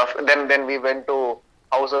kind of, then we went to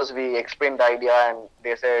houses, we explained the idea, and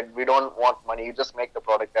they said, we don't want money, you just make the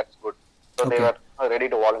product, that's good. So they Okay. were ready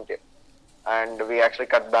to volunteer. And we actually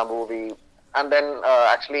cut bamboo. And then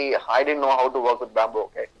actually, I didn't know how to work with bamboo,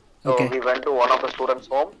 okay? So Okay. we went to one of the students'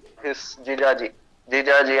 home, his Jijaji.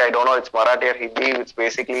 Jijaji, I don't know, it's Marathi or Hindi, it's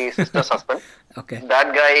basically sister's husband. Okay.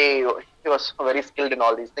 That guy, he was very skilled in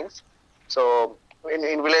all these things. So in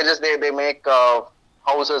villages, they make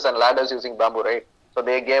houses and ladders using bamboo, right? So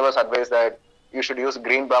they gave us advice that you should use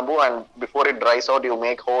green bamboo, and before it dries out, you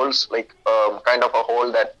make holes, like kind of a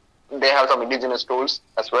hole that they have some indigenous tools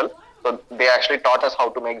as well. So they actually taught us how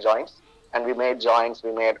to make joints, and we made joints.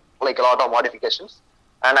 We made like a lot of modifications,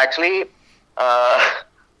 and actually, uh,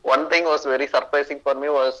 one thing was very surprising for me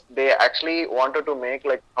was they actually wanted to make,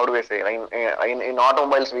 like, how do I say, in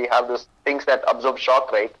automobiles we have these things that absorb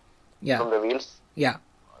shock, right, Yeah. from the wheels. Yeah.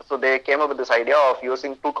 So they came up with this idea of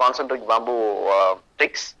using two concentric bamboo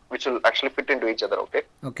sticks which will actually fit into each other, okay?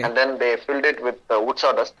 Okay. And then they filled it with the wood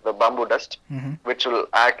sawdust, the bamboo dust, Mm-hmm. which will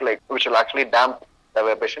actually damp the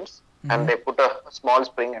vibrations, and they put a small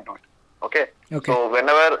spring into it, okay? Okay. So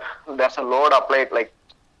whenever there's a load applied, like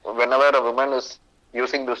whenever a woman is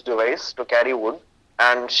using this device to carry wood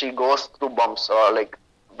and she goes through bumps, or like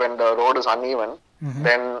when the road is uneven, Mm-hmm.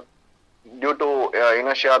 then due to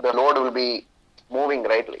inertia, the load will be moving,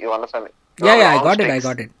 right? You understand? You Yeah, have yeah, I long got it. I sticks,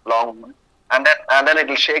 got it. long, and then it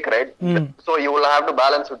will shake, right? Mm. So you will have to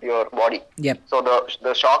balance with your body. Yep. So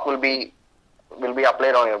the shock will be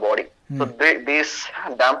applied on your body. So these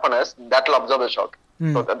dampeners that will absorb the shock.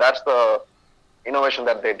 So that's the innovation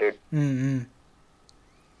that they did, Mm-hmm.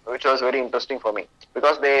 which was very interesting for me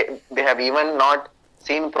because they have even not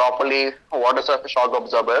seen properly what is a shock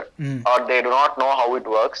absorber, or they do not know how it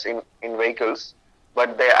works in vehicles,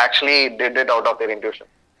 but they actually did it out of their intuition.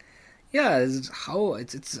 Yeah,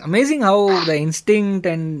 it's amazing how the instinct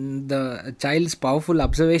and the child's powerful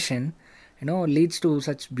observation, leads to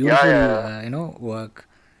such Yeah, beautiful, yeah, work.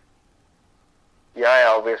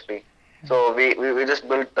 yeah, obviously. So we just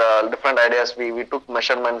built different ideas. We took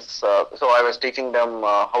measurements. So I was teaching them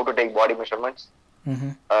how to take body measurements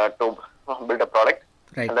Mm-hmm. to build a product.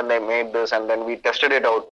 Right. And then they made this, and then we tested it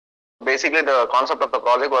out. Basically, the concept of the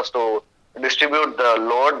project was to distribute the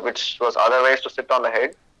load, which was otherwise to sit on the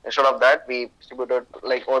head. Instead of that, we distributed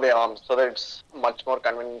like over the arms, so that it's much more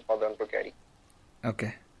convenient for them to carry.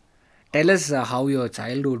 Okay. Tell us how your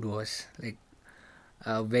childhood was. Like,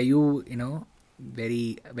 were you,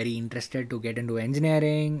 very, very interested to get into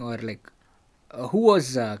engineering, or like, who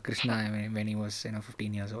was Krishna when he was,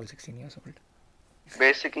 15 years old, 16 years old?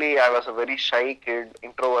 Basically, I was a very shy kid,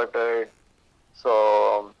 introverted.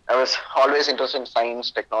 So I was always interested in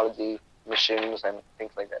science, technology, machines, and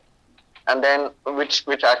things like that. And then,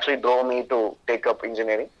 which actually drove me to take up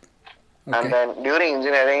engineering. And Okay. then during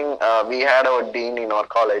engineering, we had our dean in our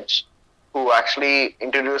college who actually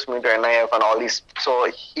introduced me to NIF and all these. So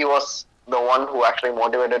he was the one who actually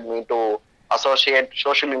motivated me to associate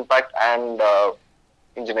social impact and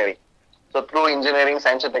engineering. So through engineering,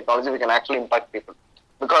 science and technology, we can actually impact people.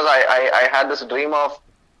 Because I had this dream of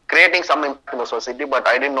creating some impact in the society, but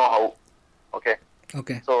I didn't know how. Okay.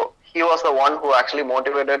 Okay. So he was the one who actually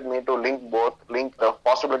motivated me to link the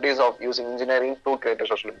possibilities of using engineering to create a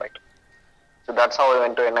social impact. So that's how I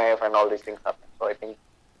went to NIF and all these things happened. So I think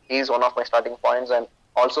he's one of my starting points. And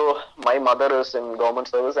also, my mother is in government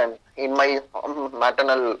service, and in my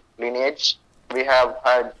maternal lineage, we have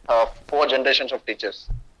had 4 generations of teachers.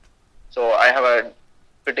 So I have a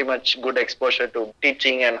pretty much good exposure to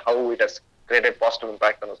teaching and how it has created positive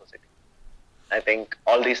impact on the society. I think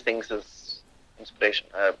all these things is inspiration.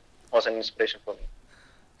 Was an inspiration for me.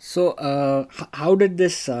 So, how did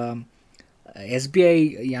this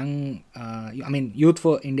SBI Youth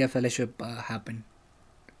for India Fellowship happen?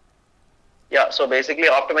 Yeah. So basically,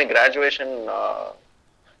 after my graduation,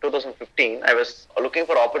 2015, I was looking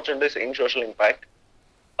for opportunities in social impact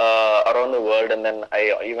around the world, and then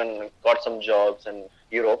I even got some jobs in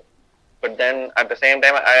Europe. But then at the same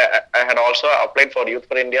time, I had also applied for Youth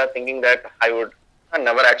for India, thinking that I would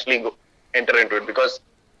never actually enter into it because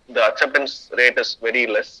the acceptance rate is very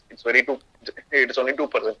less. It is only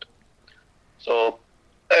 2%. So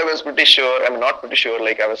I was pretty sure. I'm not pretty sure.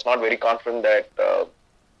 Like I was not very confident that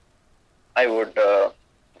I would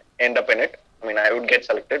end up in it. I mean, I would get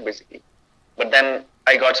selected basically. But then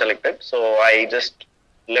I got selected, so I just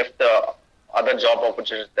left the other job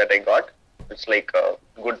opportunities that I got. It's like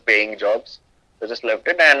good paying jobs. So just left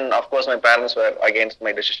it, and of course my parents were against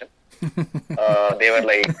my decision. They were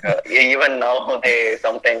like, even now they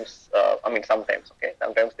sometimes, sometimes, okay,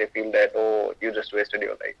 sometimes they feel that, oh, you just wasted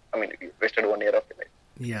your life. I mean, you wasted 1 year of your life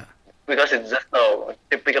Yeah. because it's just a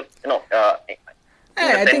typical, in the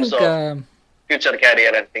I sense think of future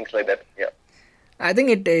career and things like that. Yeah. I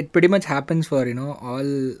think it pretty much happens for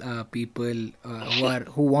all people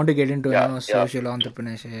who want to get into Yeah, yeah, social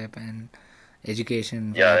entrepreneurship and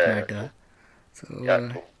education for yeah, that yeah, matter. true. So Yeah,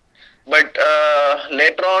 true. But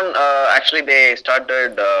later on, actually, they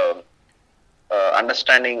started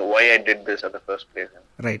understanding why I did this at the first place.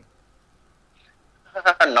 right.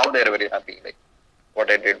 And now they're very happy. Like what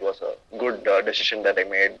I did was a good decision that I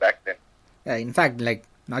made back then. Yeah, in fact, like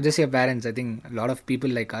not just your parents, I think a lot of people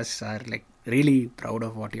like us are like really proud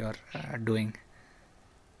of what you're doing.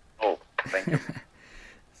 Oh, thank you.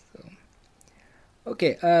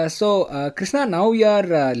 Okay, so Krishna, now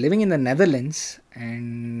you're living in the Netherlands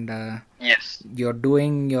and Yes, you're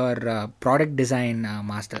doing your product design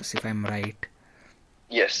masters, if I'm right.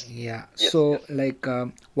 yes, Yeah. yes, So, yes. like,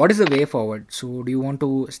 what is the way forward? So, do you want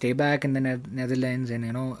to stay back in the Netherlands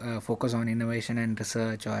and focus on innovation and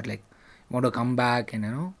research, or like want to come back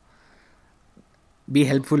and be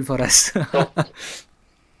helpful for us?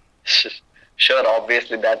 So sure,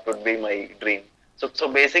 obviously that would be my dream.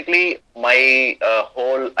 So basically, my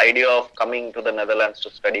whole idea of coming to the Netherlands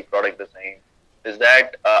to study product design is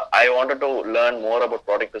that I wanted to learn more about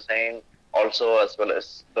product design, also as well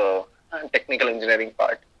as the technical engineering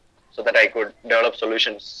part, so that I could develop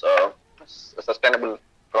solutions, sustainable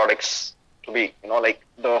products to be, like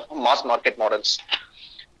the mass market models.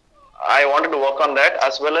 I wanted to work on that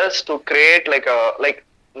as well as to create like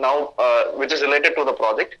now which is related to the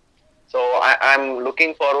project. So I'm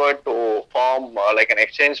looking forward to form like an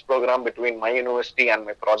exchange program between my university and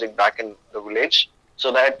my project back in the village,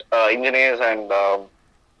 so that engineers and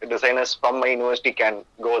designers from my university can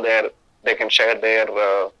go there. They can share their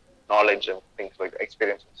knowledge and things like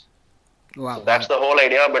experiences. So Wow. that's the whole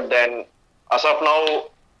idea. But then, as of now,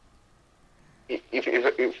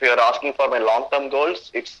 if you're asking for my long term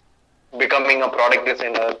goals, it's becoming a product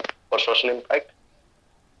designer for social impact.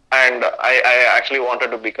 And I actually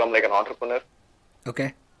wanted to become like an entrepreneur.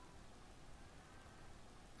 Okay.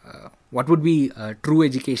 What would be true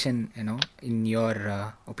education, in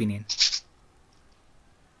your opinion?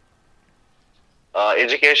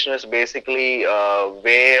 Education is basically a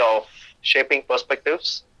way of shaping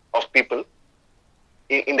perspectives of people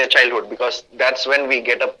in their childhood, because that's when we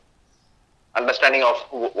get a understanding of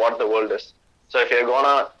what the world is. So if you're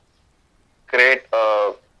gonna create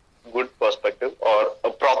a good perspective or a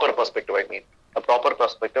proper perspective, a proper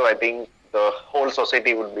perspective, I think the whole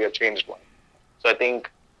society would be a changed one. So I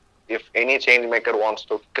think if any change maker wants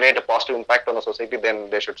to create a positive impact on the society, then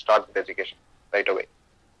they should start with education. right away.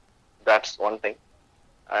 That's one thing.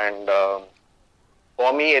 And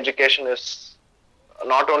for me, education is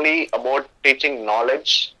not only about teaching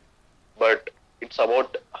knowledge, but it's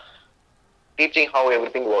about teaching how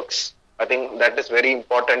everything works. I think that is very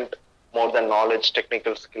important more than knowledge,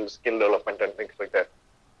 technical skills, skill development, and things like that.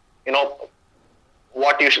 You know,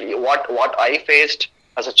 what I faced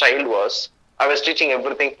as a child was I was teaching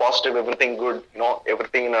everything positive, everything good,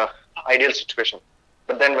 everything in a ideal situation.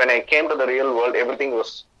 But then when I came to the real world, everything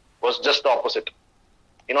was just the opposite.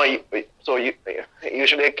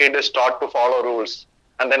 Usually a kid is taught to follow rules,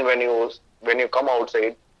 and then when you come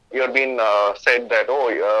outside, you're being said that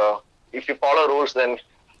if you follow rules, then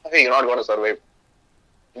you're not going to survive.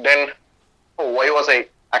 Then why was I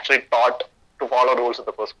actually taught to follow rules in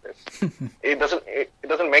the first place? It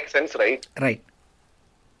doesn't make sense, right? Right.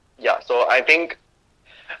 Yeah. So I think,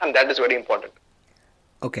 and that is very important.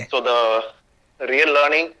 Okay. So the real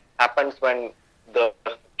learning happens when the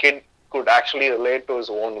kid could actually relate to his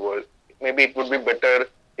own world. Maybe it would be better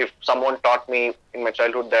if someone taught me in my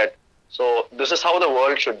childhood that so this is how the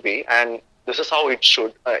world should be, and this is how it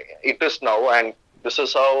is now, and this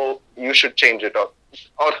is how you should change it, or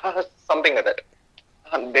something like that.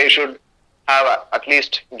 And they should have at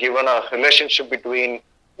least given a relationship between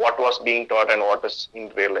what was being taught and what is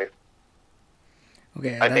in real life.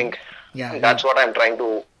 Okay. I think yeah, that's what I'm trying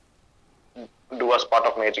to do as part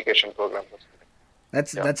of my education program.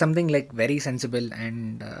 That's something like very sensible,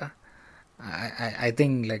 and I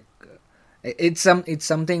think like it's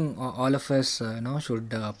something all of us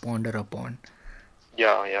should ponder upon.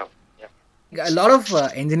 Yeah. A lot of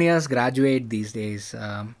engineers graduate these days.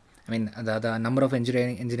 I mean, the number of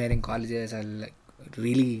engineering colleges are like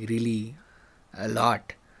really a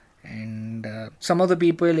lot, and some of the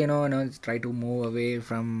people try to move away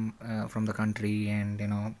from the country, and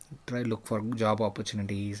try to look for job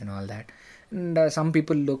opportunities and all that. And some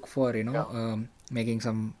people look for making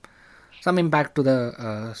some impact to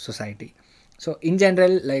the society. So in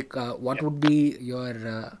general, like what would be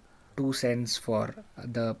your 2 cents for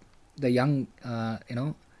the young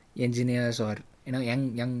engineers, or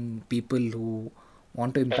young people who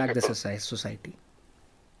want to impact the society?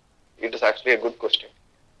 It is actually a good question.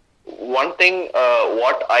 One thing,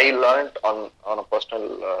 what I learned on a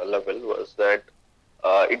personal level was that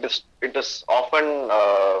it is often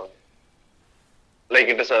like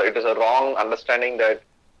it is a wrong understanding that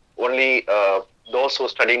only those who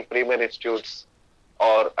study in premier institutes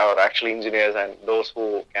are actually engineers, and those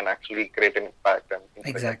who can actually create an impact and things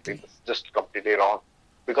Exactly. like that. It's just completely wrong,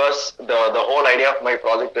 because the whole idea of my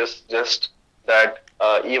project is just that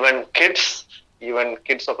even kids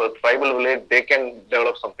of a tribal village, they can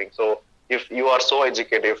develop something. So if you are so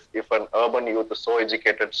educated, if an urban youth is so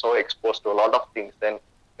educated, so exposed to a lot of things, then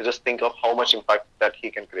you just think of how much impact that he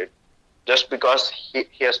can create, just because he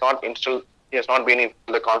has not been in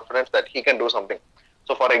the confidence that he can do something.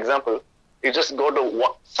 So for example, you just go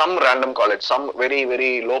to some random college, some very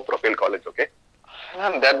very low profile college, okay,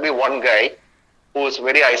 and there'll be one guy who is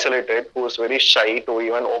very isolated, who is very shy to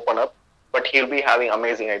even open up, but he'll be having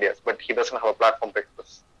amazing ideas, but he doesn't have a platform to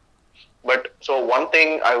express. But so one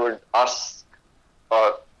thing I would ask,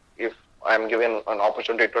 if I'm given an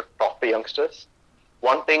opportunity to talk to youngsters,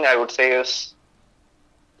 one thing I would say is,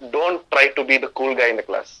 don't try to be the cool guy in the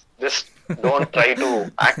class. Just don't try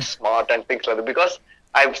to act smart and things like that, because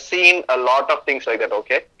I've seen a lot of things like that,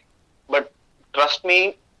 okay? But trust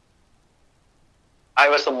me, I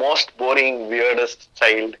was the most boring, weirdest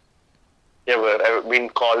child ever. I've been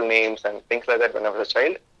called names and things like that when I was a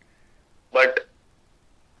child. But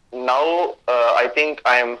now I think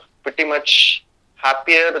I am pretty much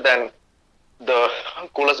happier than the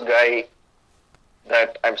coolest guy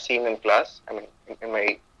that I've seen in class. I mean, in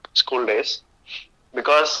my school days,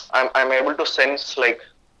 because I'm able to sense like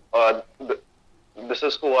this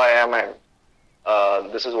is who I am,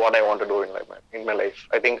 and this is what I want to do in my life.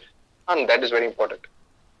 I think, and that is very important.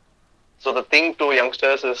 So the thing to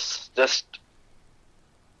youngsters is just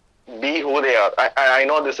be who they are. I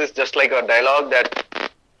know this is just like a dialogue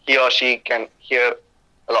that he or she can hear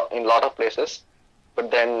in a lot of places,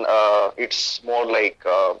 but then it's more like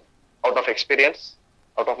out of experience,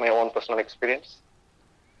 out of my own personal experience.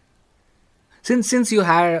 Since you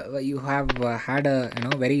have had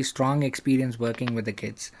a very strong experience working with the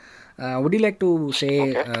kids, would you like to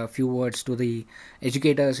say Okay. a few words to the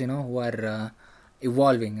educators who are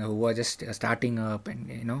evolving, who are just starting up and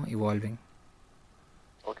evolving?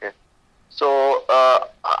 Okay. So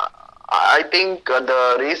I think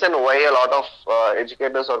the reason why a lot of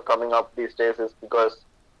educators are coming up these days is because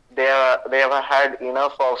they have had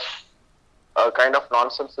enough of a kind of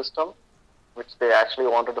nonsense system which they actually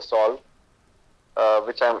wanted to solve.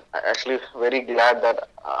 which I'm actually very glad that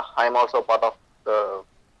I'm also part of the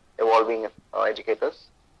evolving educators.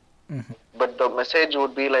 Mhm. But the message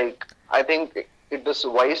would be like, I think it is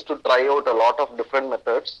wise to try out a lot of different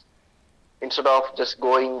methods instead of just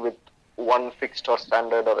going with one fixed or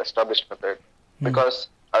standard or established method. Mm. Because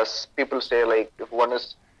as people say, like if one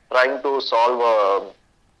is trying to solve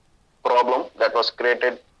a problem that was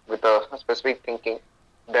created with a specific thinking,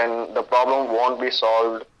 then the problem won't be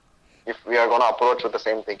solved if we are going to approach with the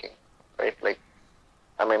same thinking, right? Like,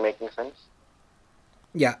 am I making sense?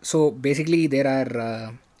 Yeah, so basically there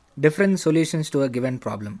are different solutions to a given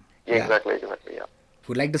problem. Yeah, Yeah. exactly, yeah.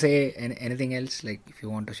 Would like to say anything else, like if you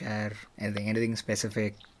want to share anything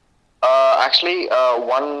specific? Actually,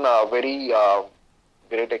 one very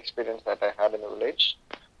great experience that I had in the village.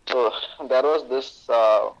 So there was this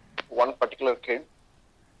one particular kid.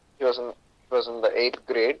 He was in the eighth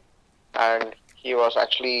grade, and he was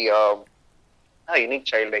actually a unique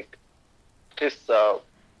child. Like his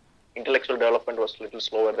intellectual development was a little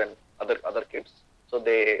slower than other kids. So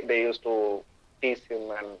they used to tease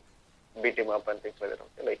him and beat him up and things like that.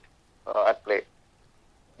 Okay, like at play.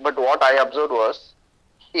 But what I observed was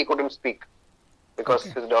he couldn't speak because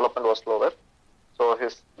Okay. his development was slower. So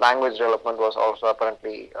his language development was also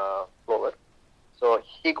apparently slower. So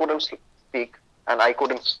he couldn't speak, and I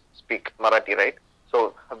couldn't speak Marathi, right?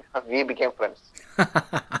 So we became friends.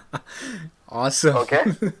 Awesome. Okay.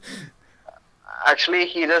 Actually,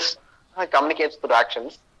 he just communicates through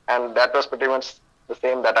actions, and that was pretty much the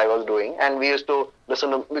same that I was doing. And we used to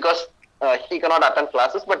listen to, because he cannot attend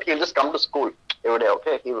classes, but he'll just come to school every day.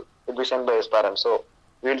 Okay, he'll be sent by his parents, so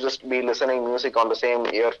we'll just be listening music on the same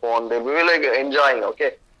earphone. They will be like enjoying.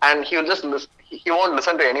 Okay, and he'll just he won't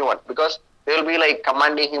listen to anyone because they'll be like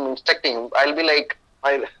commanding him, instructing him. I'll be like,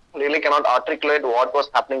 I really cannot articulate what was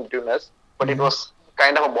happening between us, but it Mhm. was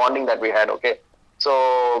kind of a bonding that we had. Okay,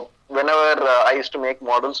 so whenever I used to make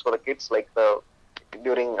models for the kids, like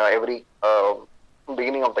during every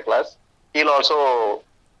beginning of the class, he'll also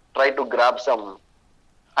try to grab some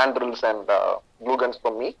handrails and glue guns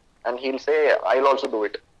from me, and he'll say, "I'll also do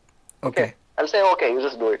it." Okay, Okay. I'll say, "Okay, you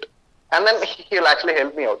just do it," and then he'll actually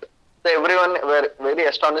help me out. So everyone were very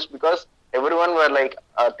astonished because everyone were like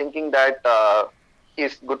thinking that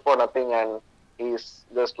he's good for nothing and he's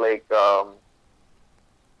just like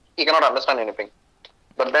he cannot understand anything.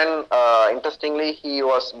 But then, interestingly, he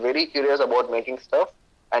was very curious about making stuff,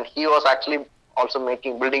 and he was actually also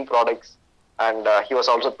building products, and he was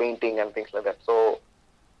also painting and things like that. So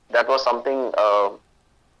that was something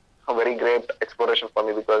a very great exploration for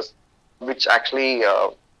me because, which actually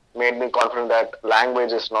made me confident that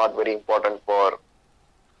language is not very important for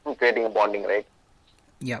creating a bonding, right?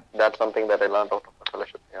 Yeah. That's something that I learned out of the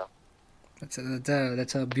fellowship. Yeah.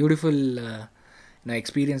 That's a beautiful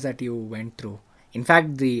experience that you went through. In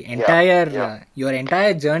fact, the Yeah. entire Yeah. your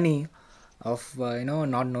entire journey of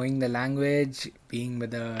not knowing the language, being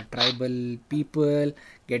with the tribal people,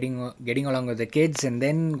 getting along with the kids, and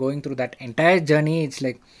then going through that entire journey, it's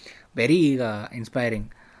like very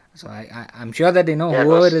inspiring. So I'm sure that Yeah. It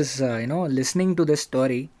whoever was. is listening to this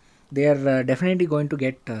story, they are definitely going to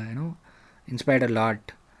get inspired a lot.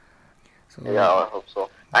 Yeah, So I hope so.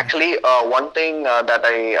 Actually, one thing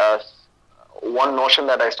one notion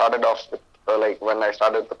that I started off with, like when I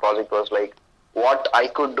started the project, was like what I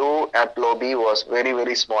could do at Lobby was very,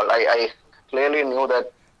 very small. I clearly knew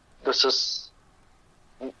that this is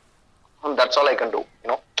that's all I can do,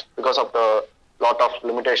 because of the lot of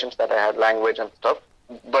limitations that I had, language and stuff.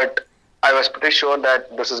 But I was pretty sure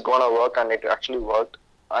that this is gonna work, and it actually worked.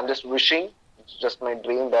 I'm just wishing, it's just my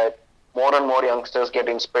dream, that more and more youngsters get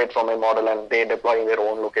inspired from my model and they deploy in their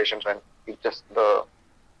own locations, and it just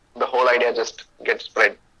the whole idea just gets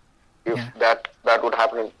spread. If yeah, that would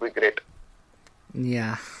happen, it would be great.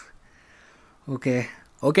 yeah. Okay.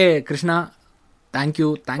 Okay, Krishna. Thank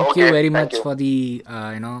you Okay, very thank much you. for the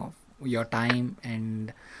your time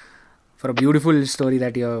and for a beautiful story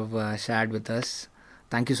that you have shared with us.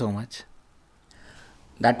 Thank you so much.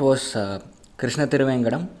 That was Krishna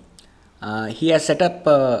Thiruvengadam. He has set up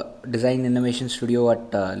a design innovation studio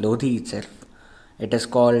at Lodi itself. It is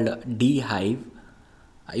called D Hive.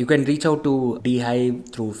 You can reach out to D Hive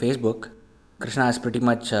through Facebook. Krishna is pretty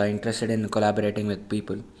much interested in collaborating with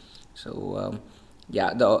people. So,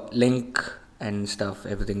 yeah, the link and stuff,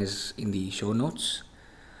 everything is in the show notes.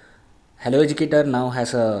 Hello Educator now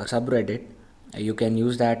has a subreddit. You can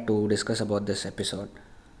use that to discuss about this episode.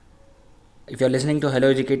 If you're listening to Hello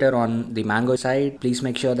Educator on the Mango side, please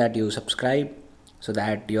make sure that you subscribe so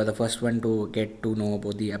that you're the first one to get to know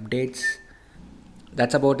about the updates.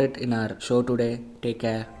 That's about it in our show today. Take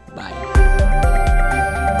care. Bye.